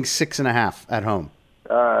Oregon giving 6.5 at home.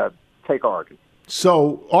 Take Oregon.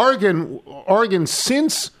 So Oregon,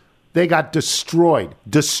 since they got destroyed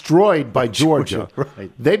by Georgia,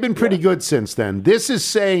 right. They've been pretty good since then. This is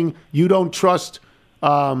saying you don't trust,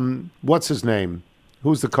 what's his name?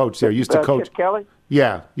 Who's the coach there? Used to coach. Chip Kelly?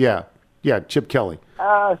 Yeah, Chip Kelly.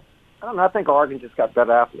 I don't know. I think Oregon just got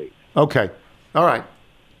better athletes. Okay. All right.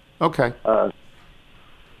 Okay.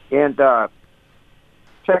 And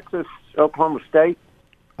Texas, Oklahoma State.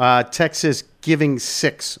 Texas giving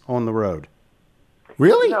 6 on the road.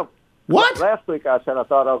 Really? You know, what? Last week I said I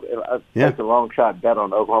thought I'd take a long shot bet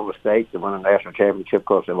on Oklahoma State to win a national championship. Of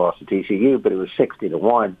course, they lost to TCU, but it was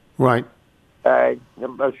 60-1. Right.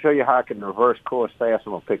 I'll show you how I can reverse course fast.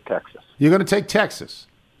 I'm going to pick Texas. You're going to take Texas?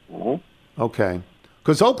 Mm-hmm. Okay.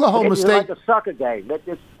 Because Oklahoma State... It's like a sucker game.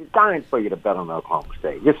 It's dying for you to bet on Oklahoma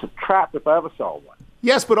State. It's a trap if I ever saw one.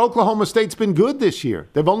 Yes, but Oklahoma State's been good this year.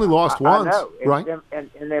 They've only lost once, I know. right? And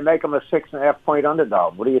they make them a 6.5 point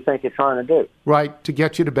underdog. What do you think you're trying to do? Right, to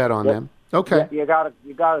get you to bet on them. Okay. You gotta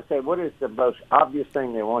say what is the most obvious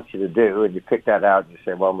thing they want you to do, and you pick that out and you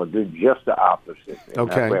say, well, I'm gonna do just the opposite. And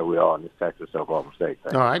okay. That's where we are in this Texas Oklahoma State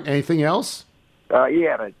thing. All right. Anything else?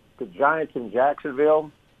 The Giants in Jacksonville.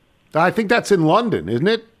 I think that's in London, isn't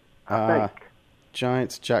it? I think.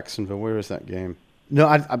 Giants, Jacksonville. Where is that game? No,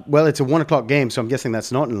 well, it's a 1:00 game, so I'm guessing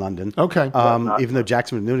that's not in London. Okay. Even though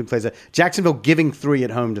Jacksonville plays that. Jacksonville giving 3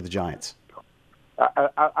 at home to the Giants.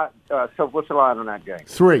 So what's the line on that game?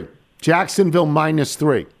 3. Jacksonville minus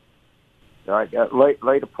 3. All right.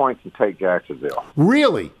 Lay the points and take Jacksonville.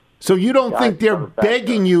 Really? So you don't think they're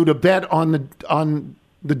begging you to bet on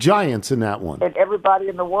the Giants in that one? And everybody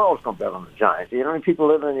in the world is going to bet on the Giants. You know how many people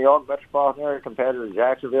live in the New York metropolitan area compared to the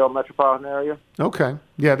Jacksonville metropolitan area? Okay.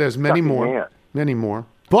 Yeah, there's many more. Many more.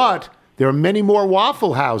 But there are many more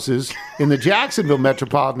Waffle Houses in the Jacksonville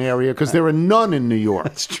metropolitan area because there are none in New York.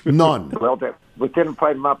 That's true. None. Well, within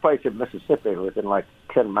my place in Mississippi, within like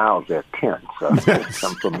 10 miles, there's 10. So I'm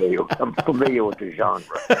familiar with the genre.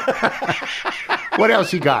 What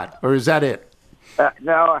else you got? Or is that it?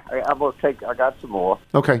 No, I got some more.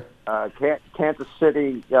 Okay. Kansas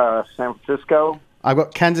City, San Francisco. I've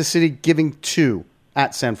got Kansas City giving 2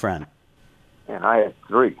 at San Fran. And I had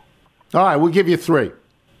 3. All right, we'll give you 3.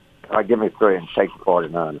 Give me 3 and take the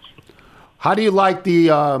 49ers. How do you like the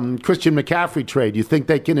Christian McCaffrey trade? You think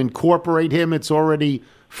they can incorporate him? It's already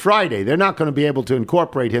Friday. They're not going to be able to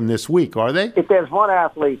incorporate him this week, are they? If there's one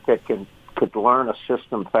athlete that could learn a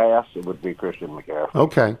system fast, it would be Christian McCaffrey.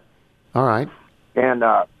 Okay. All right. And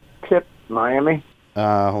Pitt, Miami.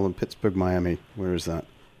 Hold on, Pittsburgh, Miami. Where is that?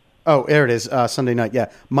 Oh, there it is. Sunday night.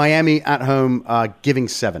 Yeah, Miami at home, giving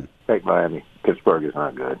 7. Take Miami. Pittsburgh is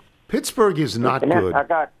not good. Pittsburgh is not good.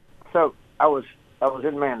 I was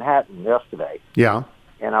in Manhattan yesterday. Yeah.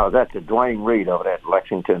 And I was at the Dwayne Reed over there at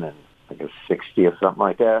Lexington, and I think it was 60 or something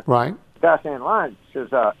like that. Right. The guy standing in line says,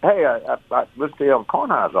 "Hey, I listen to you on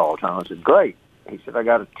Kornheiser all the time." I said, "Great." He said, "I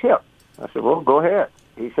got a tip." I said, "Well, go ahead."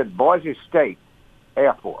 He said, "Boise State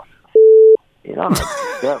Air Force." You know,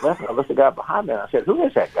 I looked the guy behind me, and I said, "Who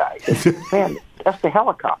is that guy?" He said, "Man, that's the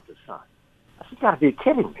helicopter son." I said, "You got to be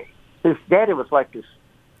kidding me." His daddy was like this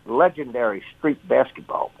legendary street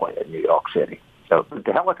basketball player in New York City. So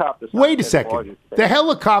the helicopter son. Wait a second. The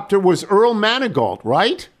helicopter was Earl Manigault,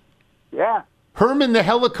 right? Yeah. Herman the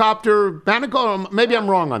helicopter Manigault? Maybe I'm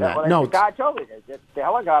wrong on that. Well, no. The guy told me that the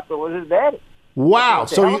helicopter was his daddy. Wow.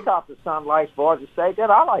 So the helicopter son likes Boise State,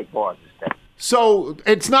 then I like Boise State. So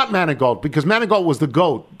it's not Manigault, because Manigault was the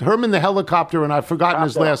GOAT. Herman the helicopter, and I've forgotten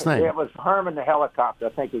his last name. It was Herman the helicopter. I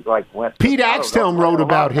think he went. Pete Axthelm wrote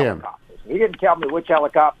about him. He didn't tell me which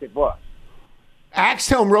helicopter it was.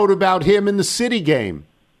 Axthelm wrote about him in the City game.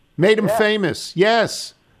 Made him famous.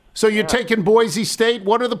 Yes. So you're taking Boise State.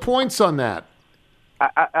 What are the points on that?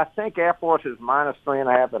 I think Air Force is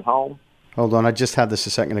 -3.5 at home. Hold on, I just had this a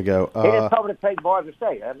second ago. He didn't tell me to take Boise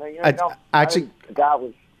State. I mean, actually, the guy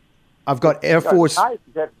was. I've got Air Force. Nice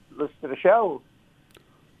that listen to the show.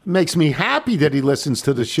 Makes me happy that he listens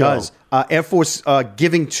to the show. Does. Air Force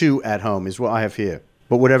giving 2 at home is what I have here.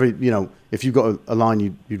 But whatever, if you've got a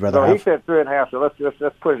line you'd rather have. He said 3.5, so let's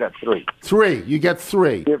put it at 3. 3. You get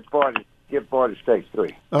 3. Give Boise State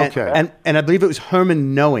 3. Okay. And I believe it was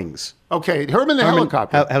Herman Knowings. Okay, Herman the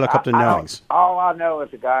helicopter. Helicopter Knowings. All I know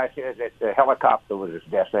is the guy said that the helicopter was his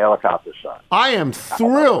dad's, the helicopter son. I am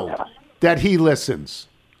thrilled that he listens.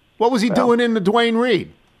 What was he doing in the Dwayne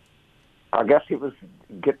Reed? I guess he was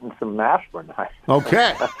getting some aspirin.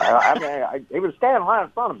 Okay. He was standing right in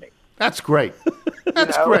front of me. That's great.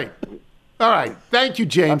 That's great. All right. Thank you,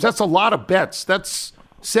 James. That's a lot of bets. That's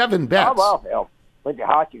 7 bets. Oh, well, when you're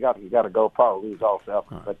hot, you got to go probably lose all self.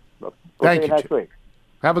 But we'll Thank see you, next week.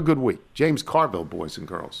 Have a good week. James Carville, boys and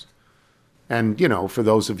girls. And, for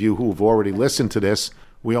those of you who have already listened to this,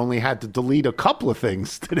 we only had to delete a couple of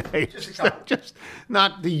things today. Just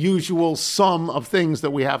not the usual sum of things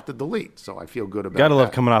that we have to delete. So I feel good about that. Gotta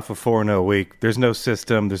love coming off a 4-0 week. There's no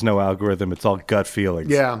system. There's no algorithm. It's all gut feelings.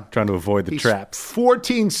 Yeah. Trying to avoid the traps.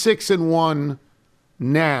 14-6-1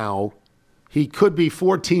 now. He could be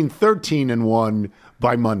 14-13-1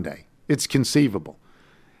 by Monday. It's conceivable.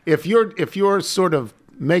 If you're sort of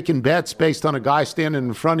making bets based on a guy standing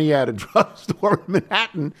in front of you at a drugstore in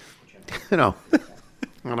Manhattan,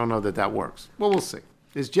 I don't know that works. Well, we'll see.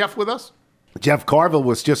 Is Jeff with us? Jeff Carville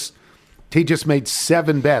he just made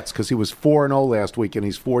 7 bets because he was 4-0 last week, and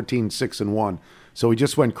he's 14-6-1. So he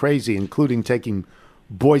just went crazy, including taking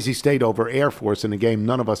Boise State over Air Force in a game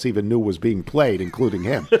none of us even knew was being played, including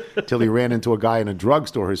him, till he ran into a guy in a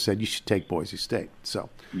drugstore who said, "You should take Boise State." So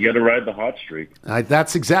you got to ride the hot streak.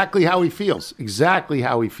 That's exactly how he feels. Exactly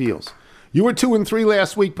how he feels. You were 2-3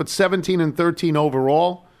 last week, but 17-13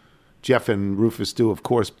 overall. Jeff and Rufus do, of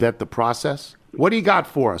course, bet the process. What do you got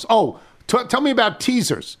for us? Oh, tell me about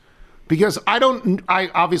teasers, because I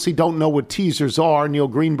obviously don't know what teasers are. Neil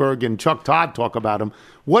Greenberg and Chuck Todd talk about them.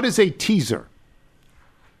 What is a teaser?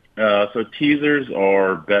 So teasers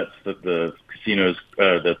are bets that the casinos,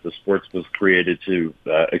 that the sports was created to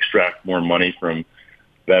extract more money from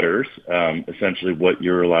bettors. Essentially, what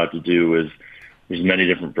you're allowed to do is there's many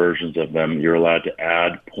different versions of them. You're allowed to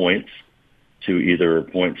add points to either a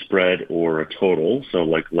point spread or a total. So,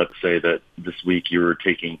 let's say that this week you were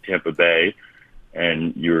taking Tampa Bay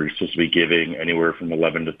and you're supposed to be giving anywhere from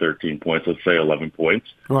 11 to 13 points. Let's say 11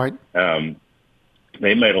 points. Right.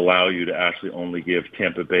 They might allow you to actually only give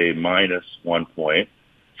Tampa Bay -1 point,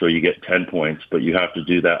 so you get 10 points, but you have to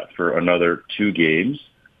do that for another 2 games.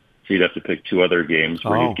 So you'd have to pick 2 other games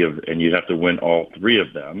where you'd have to win all 3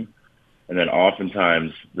 of them. And then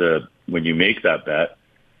oftentimes when you make that bet,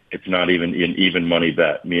 it's not even an even money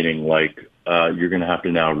bet, meaning you're going to have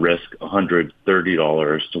to now risk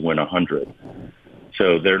 $130 to win $100.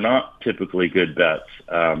 So they're not typically good bets.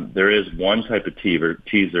 there is one type of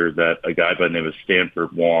teaser that a guy by the name of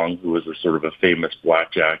Stanford Wong, who was a sort of a famous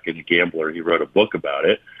blackjack and gambler, he wrote a book about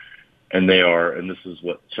it. And and this is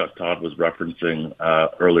what Chuck Todd was referencing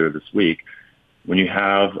earlier this week, when you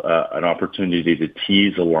have an opportunity to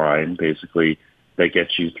tease a line, basically, that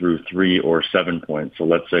gets you through 3 or 7 points. So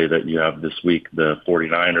let's say that you have this week the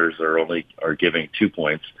 49ers are giving 2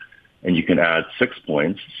 points, and you can add 6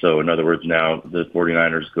 points. So in other words, now the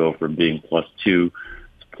 49ers go from being +2 to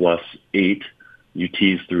 +8. You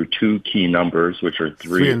tease through 2 key numbers, which are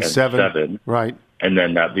 3 and 7. Right. And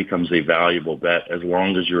then that becomes a valuable bet as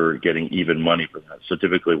long as you're getting even money for that. So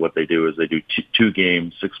typically what they do is they do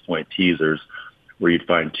 2-game 6-point teasers, where you'd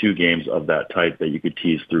find 2 games of that type that you could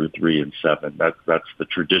tease through 3 and 7. That's the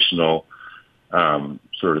traditional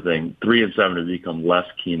sort of thing. 3 and 7 have become less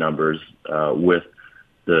key numbers with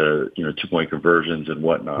the 2-point conversions and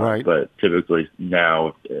whatnot. Right. But typically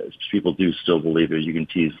now people do still believe that you can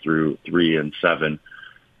tease through 3 and 7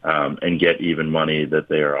 and get even money, that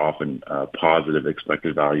they are often positive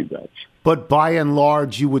expected value bets. But by and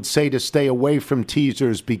large, you would say to stay away from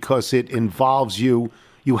teasers because it involves you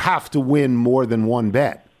have to win more than one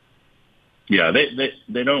bet. Yeah,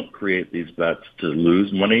 they don't create these bets to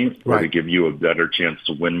lose money or to give you a better chance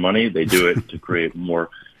to win money. They do it to create more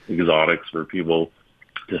exotics for people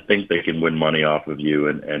to think they can win money off of you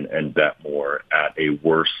and bet more at a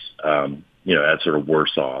worse, at sort of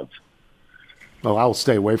worse odds. Well, I'll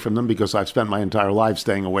stay away from them because I've spent my entire life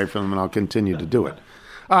staying away from them, and I'll continue to do it.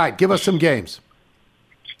 All right, give us some games.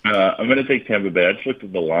 I'm going to take Tampa Bay. I just looked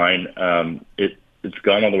at the line. It's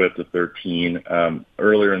gone all the way up to 13.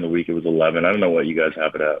 Earlier in the week, it was 11. I don't know what you guys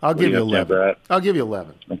have it at. I'll give you 11. I'll give you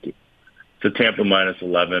 11. Okay. So Tampa minus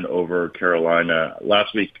 11 over Carolina.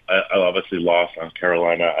 Last week, I obviously lost on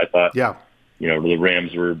Carolina. I thought, the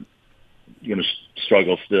Rams were going to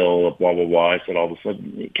struggle still, blah, blah, blah. I said all of a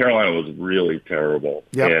sudden, Carolina was really terrible.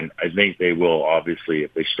 Yep. And I think they will, obviously,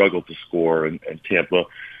 if they struggle to score, and Tampa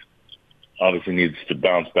obviously needs to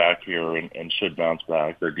bounce back here and should bounce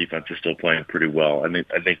back. Their defense is still playing pretty well.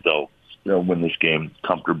 I think they'll win this game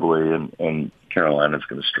comfortably, and Carolina's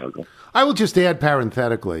going to struggle. I will just add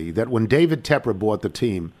parenthetically that when David Tepper bought the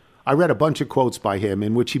team, I read a bunch of quotes by him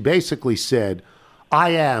in which he basically said,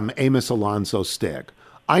 I am Amos Alonzo Stagg.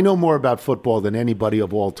 I know more about football than anybody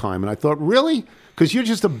of all time. And I thought, really? Because you're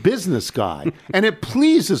just a business guy. And it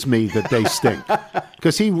pleases me that they stink.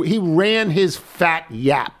 Because he ran his fat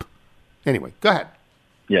yap. Anyway, go ahead.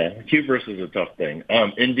 Yeah, hubris is a tough thing.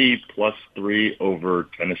 Indy +3 over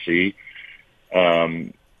Tennessee.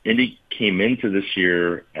 Indy came into this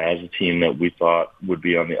year as a team that we thought would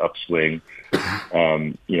be on the upswing.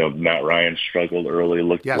 Matt Ryan struggled early,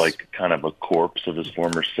 looked like kind of a corpse of his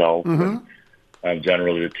former self. Mm-hmm.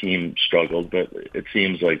 Generally, the team struggled, but it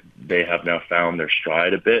seems like they have now found their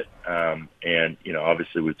stride a bit.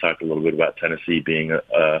 Obviously, we've talked a little bit about Tennessee being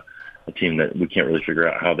a team that we can't really figure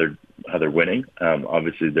out how they're winning.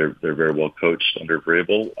 Obviously, they're very well coached under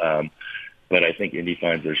Vrabel, but I think Indy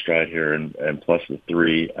finds their stride here, and plus the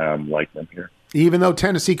 3 like them here. Even though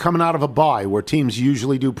Tennessee coming out of a bye, where teams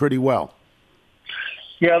usually do pretty well.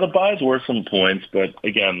 Yeah, the buys were some points, but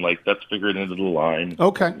again, that's figured into the line.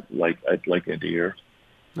 Okay. I'd like Indy here.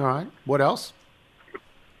 All right. What else?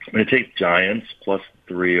 I'm going to take Giants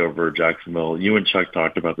 +3 over Jacksonville. You and Chuck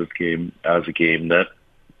talked about this game as a game that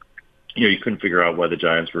you couldn't figure out why the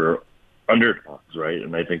Giants were underdogs, right?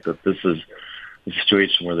 And I think that this is a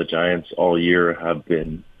situation where the Giants all year have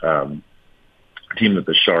been a team that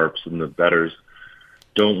the sharps and the bettors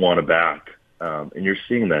don't want to back. And you're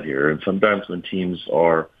seeing that here. And sometimes when teams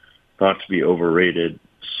are thought to be overrated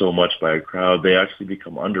so much by a crowd, they actually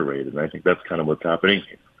become underrated. And I think that's kind of what's happening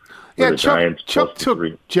here. Yeah, Chuck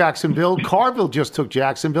took Jacksonville. Carville just took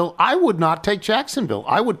Jacksonville. I would not take Jacksonville.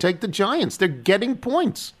 I would take the Giants. They're getting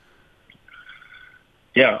points.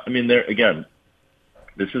 Yeah, I mean, this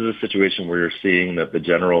is a situation where you're seeing that the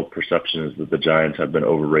general perception is that the Giants have been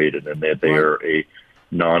overrated and that they are a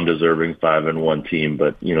non-deserving 5-1 team.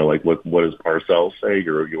 But what does Parcells say?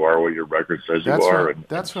 You are what your record says you are. Right. And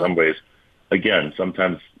that's in some ways, again,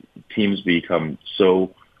 sometimes teams become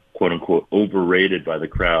so quote unquote overrated by the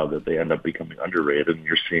crowd that they end up becoming underrated, and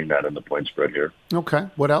you're seeing that in the point spread here. Okay,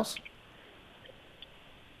 what else?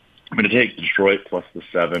 I'm going to take Detroit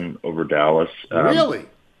 +7 over Dallas. Really?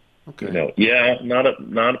 Okay. Not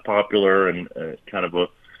a popular and kind of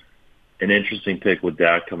an interesting pick with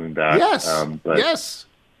Dak coming back. Yes. But yes.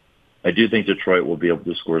 I do think Detroit will be able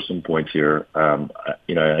to score some points here. I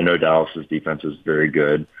know Dallas's defense is very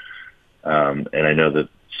good, and I know that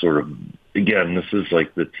sort of again, this is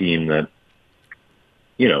like the team that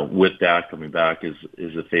with Dak coming back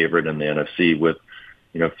is a favorite in the NFC with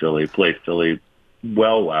Philly played Philly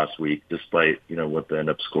well last week, despite what the end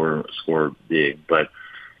up score being. But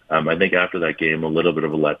I think after that game, a little bit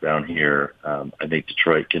of a letdown here. I think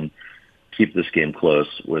Detroit can keep this game close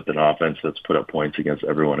with an offense that's put up points against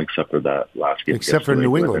everyone except for that last game. Except for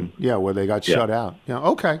New England, where they got shut out. Yeah,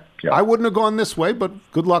 okay. Yeah. I wouldn't have gone this way, but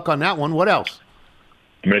good luck on that one. What else?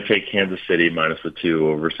 I'm going to take Kansas City minus the 2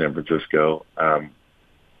 over San Francisco. San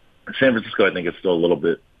Francisco, I think, is still a little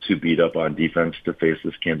bit too beat up on defense to face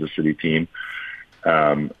this Kansas City team.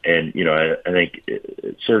 I think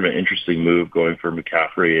it's sort of an interesting move going for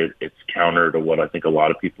McCaffrey. It's counter to what I think a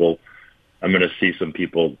lot of people – I'm going to see some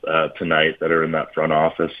people tonight that are in that front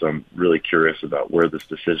office. So I'm really curious about where this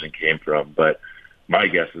decision came from. But my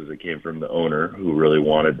guess is it came from the owner who really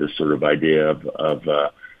wanted this sort of idea of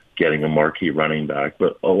getting a marquee running back.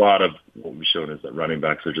 But a lot of what we've shown is that running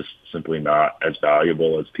backs are just simply not as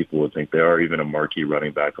valuable as people would think they are, even a marquee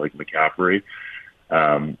running back like McCaffrey.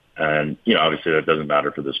 And, obviously that doesn't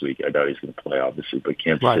matter for this week. I doubt he's going to play, obviously. But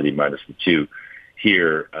Kansas City minus the 2.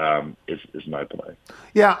 Here is my play.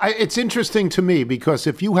 Yeah, it's interesting to me because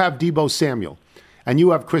if you have Deebo Samuel and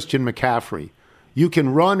you have Christian McCaffrey, you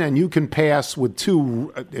can run and you can pass with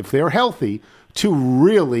two, if they're healthy, two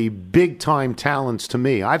really big-time talents to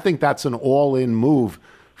me. I think that's an all-in move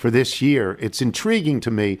for this year. It's intriguing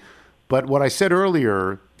to me. But what I said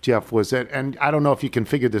earlier, Jeff, was that, and I don't know if you can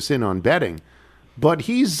figure this in on betting, but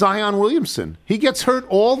he's Zion Williamson. He gets hurt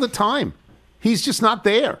all the time. He's just not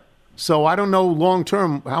there. So I don't know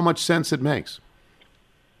long-term how much sense it makes.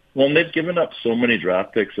 Well, and they've given up so many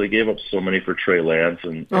draft picks. They gave up so many for Trey Lance,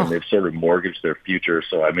 and they've sort of mortgaged their future.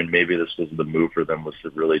 So, maybe this was the move for them, was to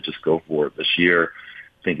really just go for it this year,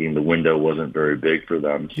 thinking the window wasn't very big for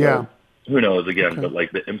them. So who knows, again, but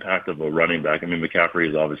the impact of a running back. McCaffrey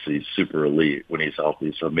is obviously super elite when he's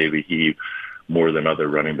healthy, so maybe he, more than other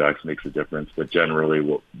running backs, makes a difference. But generally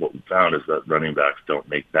what we found is that running backs don't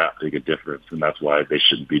make that big a difference, and that's why they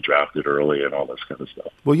shouldn't be drafted early and all this kind of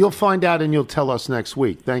stuff. Well, you'll find out and you'll tell us next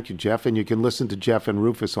week. Thank you, Jeff. And you can listen to Jeff and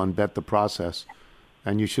Rufus on Bet the Process,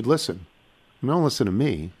 and you should listen. Don't listen to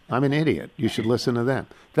me. I'm an idiot. You should listen to them.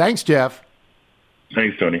 Thanks, Jeff.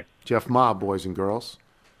 Thanks, Tony. Jeff Ma, boys and girls.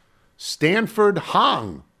 Stanford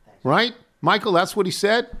Hong, right? Michael, that's what he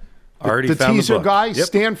said? Already the teaser guy, yep.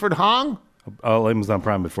 Stanford Hong? I'll Amazon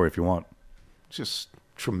Prime before if you want. Just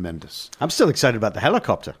tremendous. I'm still excited about the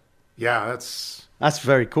helicopter. Yeah, that's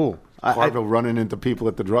very cool. Carville running into people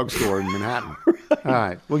at the drugstore in Manhattan. All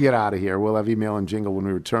right, we'll get out of here. We'll have email and jingle when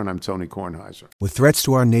we return. I'm Tony Kornheiser. With threats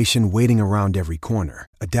to our nation waiting around every corner,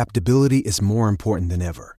 adaptability is more important than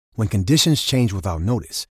ever. When conditions change without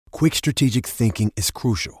notice, quick strategic thinking is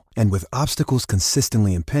crucial. And with obstacles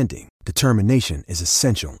consistently impending, determination is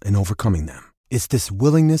essential in overcoming them. It's this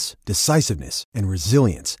willingness, decisiveness, and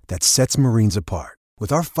resilience that sets Marines apart.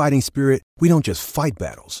 With our fighting spirit, we don't just fight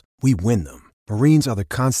battles, we win them. Marines are the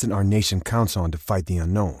constant our nation counts on to fight the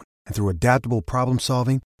unknown. And through adaptable problem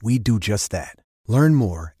solving, we do just that. Learn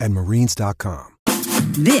more at Marines.com.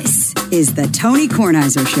 This is the Tony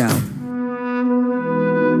Kornheiser Show.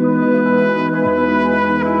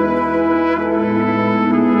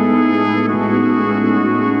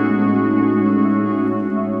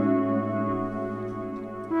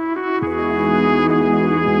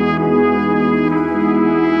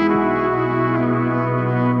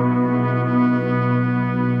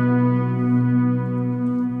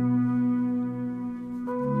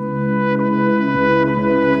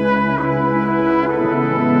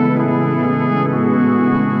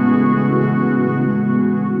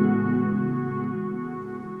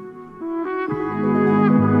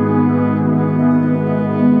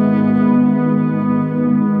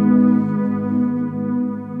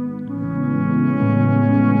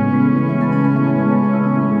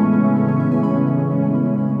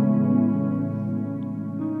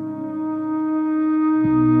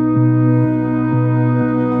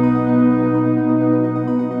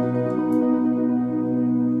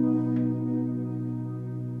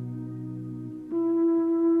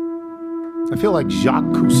 I feel like Jacques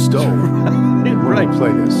Cousteau right.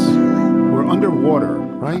 Play this. We're underwater,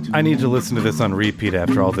 right? I need to listen to this on repeat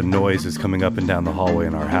after all the noise is coming up and down the hallway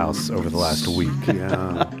in our house over the last week.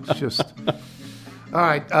 Yeah, it's just... All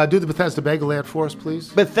right, do the Bethesda Bagel ad for us, please.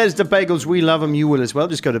 Bethesda Bagels, we love them. You will as well.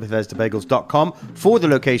 Just go to BethesdaBagels.com for the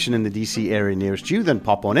location in the D.C. area nearest you. Then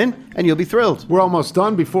pop on in, and you'll be thrilled. We're almost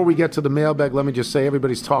done. Before we get to the mailbag, let me just say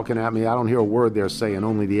everybody's talking at me. I don't hear a word they're saying,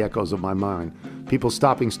 only the echoes of my mind. People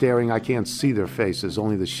stopping staring. I can't see their faces,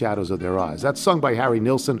 only the shadows of their eyes. That's sung by Harry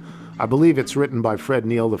Nilsson. I believe it's written by Fred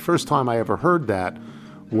Neil. The first time I ever heard that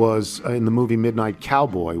was in the movie Midnight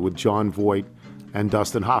Cowboy with John Voight and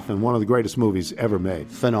Dustin Hoffman, one of the greatest movies ever made.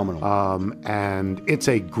 Phenomenal. And it's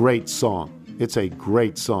a great song. It's a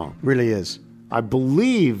great song. Really is. I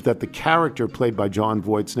believe that the character played by John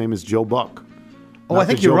Voight's name is Joe Buck. Oh, Not I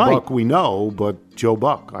think the you're right. Joe Buck we know, but Joe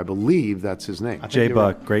Buck. I believe that's his name. J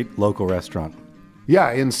Buck, great local restaurant.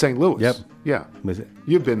 Yeah, in St. Louis. Yep. Yeah. Was it?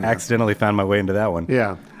 You've been there. Accidentally found my way into that one.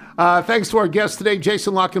 Yeah. Thanks to our guests today,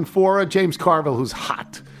 Jason Lockenfora, James Carville, who's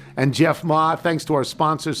hot, and Jeff Ma. Thanks to our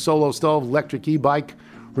sponsors, Solo Stove, Electric E-Bike.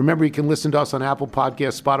 Remember, you can listen to us on Apple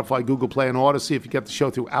Podcasts, Spotify, Google Play, and Odyssey. If you get the show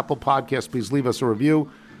through Apple Podcasts, please leave us a review.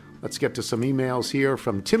 Let's get to some emails here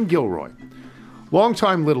from Tim Gilroy.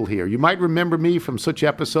 Longtime Little here. You might remember me from such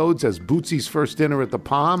episodes as Bootsy's First Dinner at the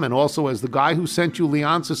Palm and also as the guy who sent you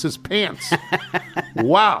Leonsis' pants.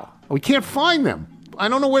 Wow. We can't find them. I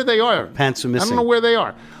don't know where they are. Pants are missing. I don't know where they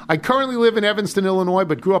are. I currently live in Evanston, Illinois,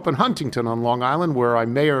 but grew up in Huntington on Long Island, where I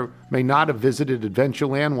may or may not have visited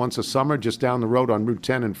Adventureland once a summer just down the road on Route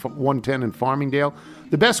 10 and 110 in Farmingdale.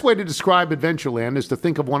 The best way to describe Adventureland is to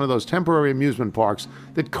think of one of those temporary amusement parks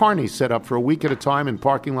that Carney set up for a week at a time in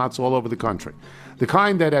parking lots all over the country. The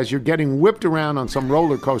kind that as you're getting whipped around on some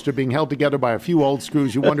roller coaster being held together by a few old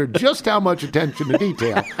screws, you wonder just how much attention to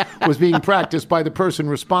detail was being practiced by the person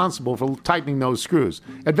responsible for tightening those screws.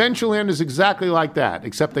 Adventureland is exactly like that,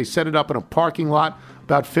 except they set it up in a parking lot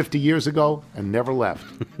about 50 years ago and never left.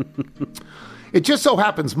 It just so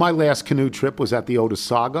happens my last canoe trip was at the Otis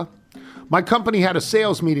Saga. My company had a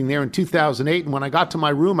sales meeting there in 2008, and when I got to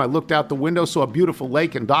my room, I looked out the window, saw a beautiful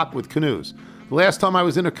lake and docked with canoes. The last time I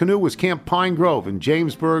was in a canoe was Camp Pine Grove in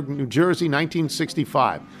Jamesburg, New Jersey,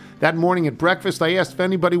 1965. That morning at breakfast, I asked if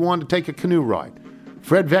anybody wanted to take a canoe ride.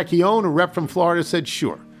 Fred Vecchione, a rep from Florida, said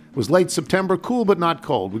sure. It was late September, cool but not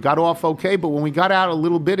cold. We got off okay, but when we got out a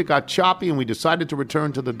little bit, it got choppy, and we decided to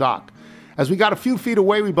return to the dock. As we got a few feet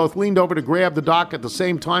away, we both leaned over to grab the dock. At the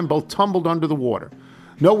same time, both tumbled under the water.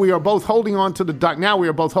 No, we are both holding on to the dock. Now we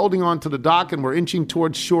are both holding on to the dock, and we're inching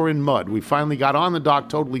towards shore in mud. We finally got on the dock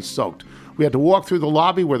totally soaked. We had to walk through the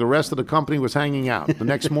lobby where the rest of the company was hanging out. The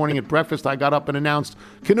next morning at breakfast, I got up and announced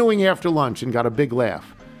canoeing after lunch and got a big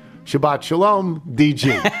laugh. Shabbat Shalom, DG.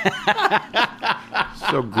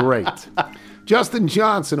 So great. Justin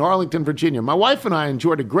Johnson, Arlington, Virginia. My wife and I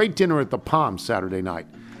enjoyed a great dinner at the Palm Saturday night.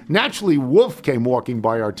 Naturally, Wolf came walking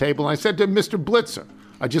by our table, and I said to him, Mr. Blitzer,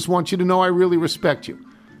 I just want you to know I really respect you.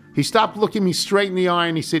 He stopped looking me straight in the eye,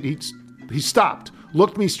 and he said, he stopped,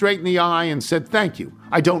 looked me straight in the eye, and said, thank you.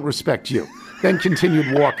 I don't respect you. Then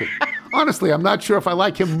continued walking. Honestly, I'm not sure if I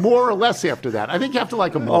like him more or less after that. I think you have to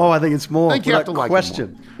like him more. Oh, I think it's more. I think you have to like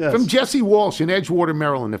him more. Yes. From Jesse Walsh in Edgewater,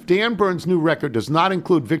 Maryland. If Dan Burns' new record does not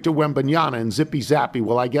include Victor Wembanyama and Zippy Zappy,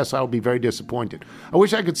 well, I guess I'll be very disappointed. I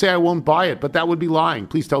wish I could say I won't buy it, but that would be lying.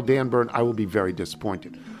 Please tell Dan Burns I will be very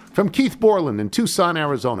disappointed. From Keith Borland in Tucson,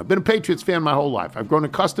 Arizona. Been a Patriots fan my whole life. I've grown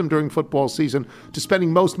accustomed during football season to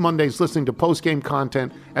spending most Mondays listening to post-game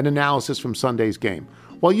content and analysis from Sunday's game.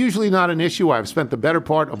 While usually not an issue, I've spent the better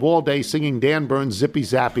part of all day singing Dan Burns' Zippy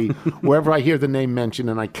Zappy wherever I hear the name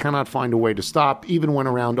mentioned, and I cannot find a way to stop, even when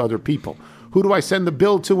around other people. Who do I send the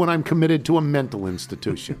bill to when I'm committed to a mental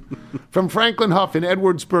institution? From Franklin Huff in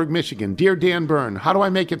Edwardsburg, Michigan. Dear Dan Byrne, how do I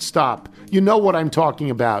make it stop? You know what I'm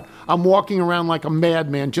talking about. I'm walking around like a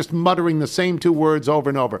madman, just muttering the same two words over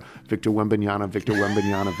and over. Victor Wembanyama, Victor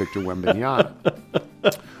Wembanyama, Victor Wembanyama.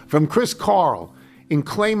 From Chris Carl in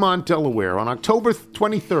Claymont, Delaware, on October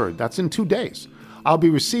 23rd, that's in 2 days, I'll be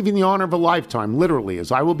receiving the honor of a lifetime, literally,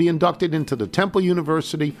 as I will be inducted into the Temple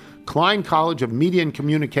University Klein College of Media and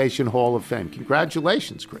Communication Hall of Fame.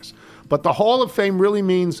 Congratulations, Chris. But the Hall of Fame really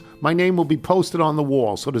means my name will be posted on the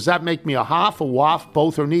wall. So does that make me a Hoff, a Waff,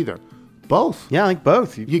 both, or neither? Both. Yeah, I think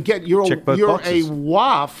both. You're boxes. a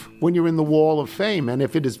Waff when you're in the Wall of Fame. And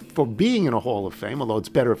if it is for being in a Hall of Fame, although it's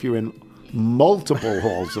better if you're in multiple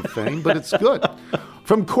halls of fame, but it's good.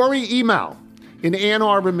 From Corey Email in Ann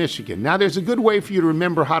Arbor, Michigan. Now, there's a good way for you to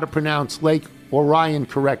remember how to pronounce Lake Orion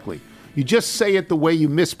correctly. You just say it the way you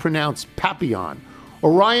mispronounce Papillon.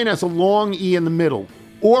 Orion has a long E in the middle.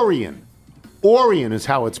 Orion. Orion is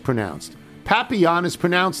how it's pronounced. Papillon is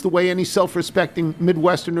pronounced the way any self-respecting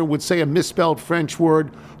Midwesterner would say a misspelled French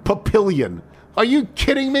word, papillion. Are you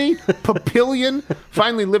kidding me? Papillion?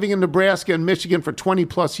 Finally, living in Nebraska and Michigan for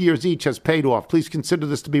 20-plus years each has paid off. Please consider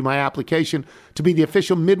this to be my application to be the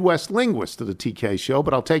official Midwest linguist of the TK Show,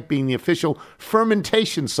 but I'll take being the official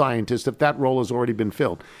fermentation scientist if that role has already been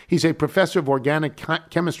filled. He's a professor of organic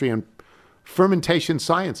chemistry and fermentation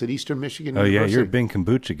science at Eastern Michigan University. Oh, yeah, you're a Bing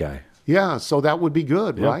kombucha guy. Yeah, so that would be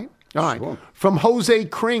good, right? All right. Sure. From Jose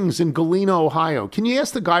Krings in Galena, Ohio. Can you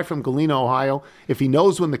ask the guy from Galena, Ohio, if he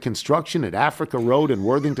knows when the construction at Africa Road and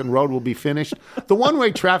Worthington Road will be finished? The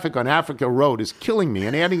one-way traffic on Africa Road is killing me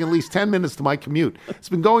and adding at least 10 minutes to my commute. It's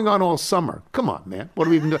been going on all summer. Come on, man. What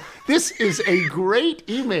are we even doing? This is a great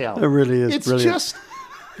email. It really is. It's brilliant. Just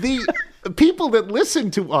the people that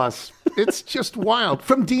listen to us. It's just wild.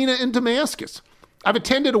 From Dina in Damascus. I've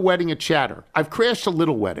attended a wedding at Chatter. I've crashed a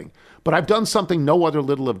little wedding. But I've done something no other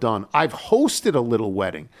little have done. I've hosted a little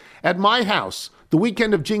wedding. At my house, the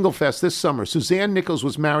weekend of Jingle Fest this summer, Suzanne Nichols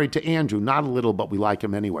was married to Andrew. Not a little, but we like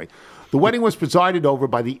him anyway. The wedding was presided over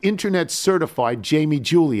by the internet-certified Jamie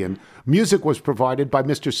Julian. Music was provided by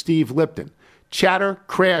Mr. Steve Lipton. Chatter,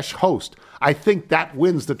 crash, host. I think that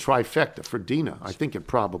wins the trifecta for Dina. I think it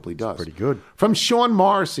probably does. Pretty good. From Sean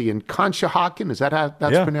Morrissey in Conshohocken. Is that how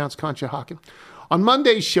that's pronounced, Conshohocken? On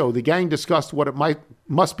Monday's show, the gang discussed what it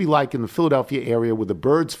must be like in the Philadelphia area with the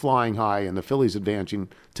birds flying high and the Phillies advancing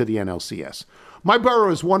to the NLCS. My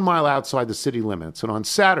borough is 1 mile outside the city limits, and on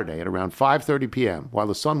Saturday at around 5:30 p.m., while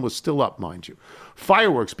the sun was still up, mind you,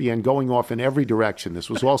 fireworks began going off in every direction. This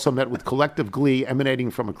was also met with collective glee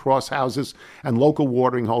emanating from across houses and local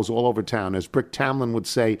watering holes all over town. As Brick Tamlin would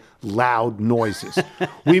say, loud noises.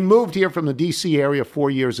 We moved here from the D.C. area 4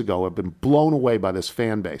 years ago. I've been blown away by this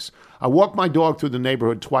fan base. I walk my dog through the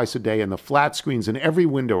neighborhood twice a day, and the flat screens in every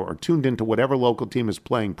window are tuned into whatever local team is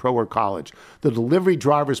playing, pro or college. The delivery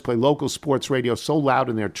drivers play local sports radio so loud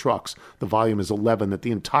in their trucks, the volume is 11, that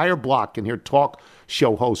the entire block can hear talk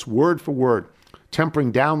show hosts word for word,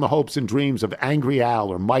 tempering down the hopes and dreams of Angry Al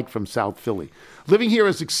or Mike from South Philly. Living here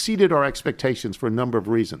has exceeded our expectations for a number of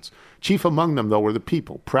reasons. Chief among them, though, are the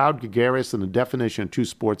people, proud, gregarious, and the definition of true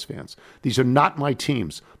sports fans. These are not my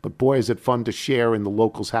teams, but boy, is it fun to share in the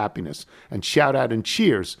locals' happiness. And shout out and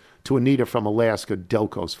cheers to Anita from Alaska,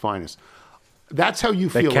 Delco's finest. That's how you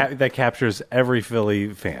feel. That captures every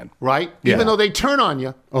Philly fan. Right? Yeah. Even though they turn on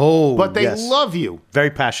you. Oh, but they love you. Very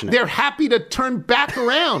passionate. They're happy to turn back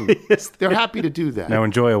around. Yes, they're happy to do that. Now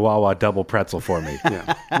enjoy a Wawa double pretzel for me.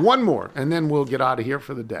 Yeah. One more, and then we'll get out of here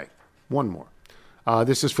for the day. One more.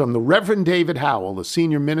 This is from the Reverend David Howell, the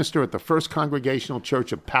senior minister at the First Congregational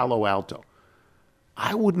Church of Palo Alto.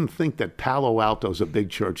 I wouldn't think that Palo Alto's a big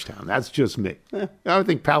church town. That's just me. I would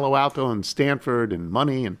think Palo Alto and Stanford and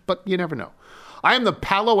money, but you never know. I am the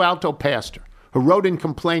Palo Alto pastor who wrote in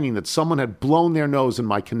complaining that someone had blown their nose in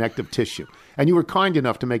my connective tissue, and you were kind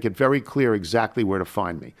enough to make it very clear exactly where to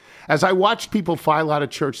find me. As I watched people file out of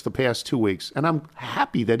church the past 2 weeks, and I'm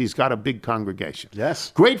happy that he's got a big congregation. Yes.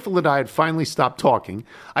 Grateful that I had finally stopped talking,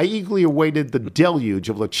 I eagerly awaited the deluge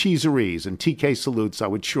of lacheseries and TK salutes I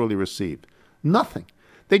would surely receive. Nothing.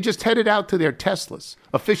 They just headed out to their Teslas.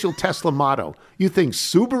 Official Tesla motto, you think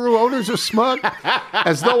Subaru owners are smug?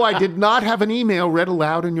 As though I did not have an email read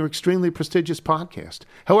aloud in your extremely prestigious podcast.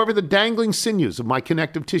 However, the dangling sinews of my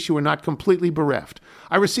connective tissue are not completely bereft.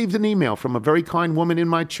 I received an email from a very kind woman in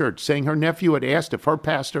my church saying her nephew had asked if her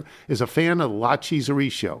pastor is a fan of the La Cheeserie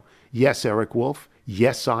show. Yes, Eric Wolf.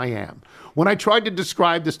 Yes, I am. When I tried to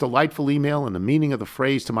describe this delightful email and the meaning of the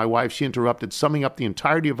phrase to my wife, she interrupted, summing up the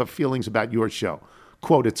entirety of her feelings about your show.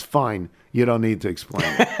 Quote, it's fine. You don't need to explain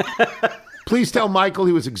it. Please tell Michael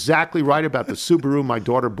he was exactly right about the Subaru my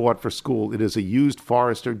daughter bought for school. It is a used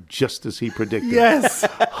Forester, just as he predicted. Yes.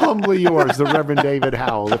 Humbly yours, the Reverend David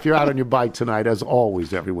Howell. If you're out on your bike tonight, as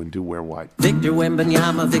always, everyone do wear white. Victor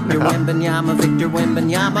Wembanyama, Victor Wembanyama, Victor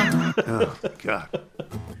Wembanyama. Oh, God.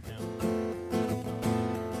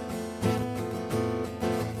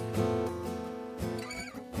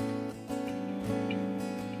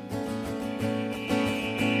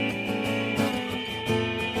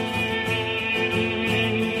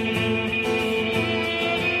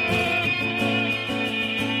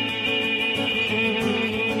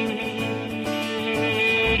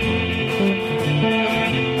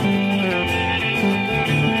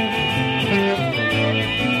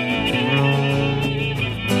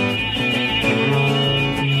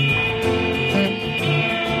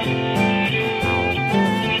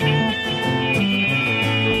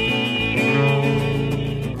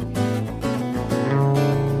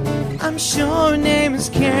 Sure, name is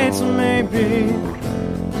Kate, so maybe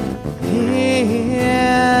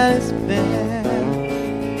he's back.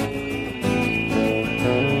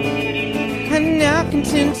 I'm not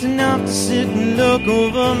content enough to sit and look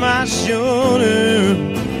over my shoulder.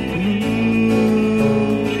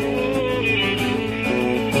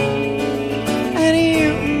 And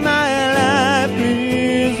you, my life,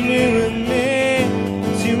 please be with me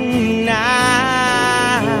tonight.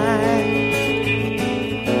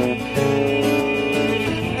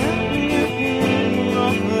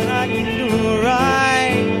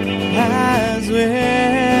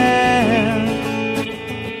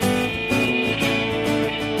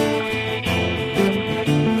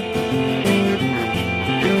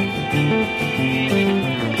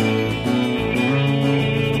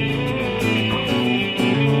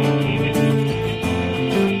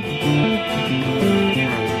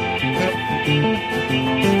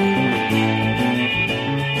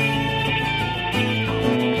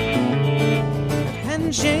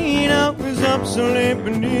 ain't always up so late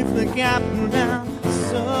beneath the gap around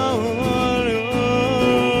so low.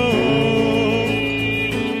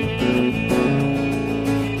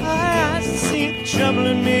 I see the trouble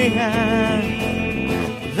in me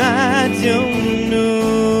that you know.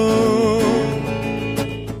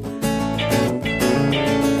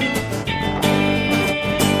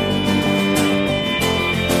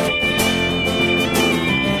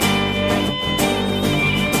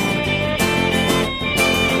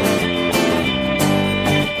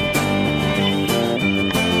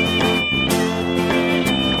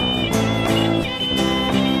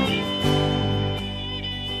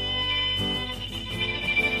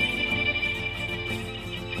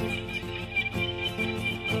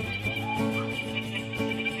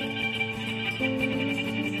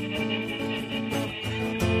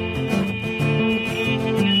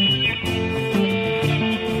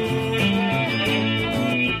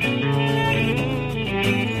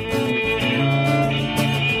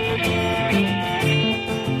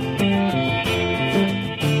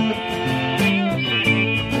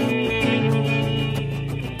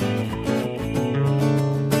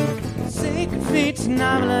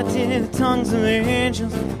 Tongues of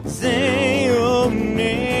angels say your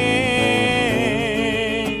name.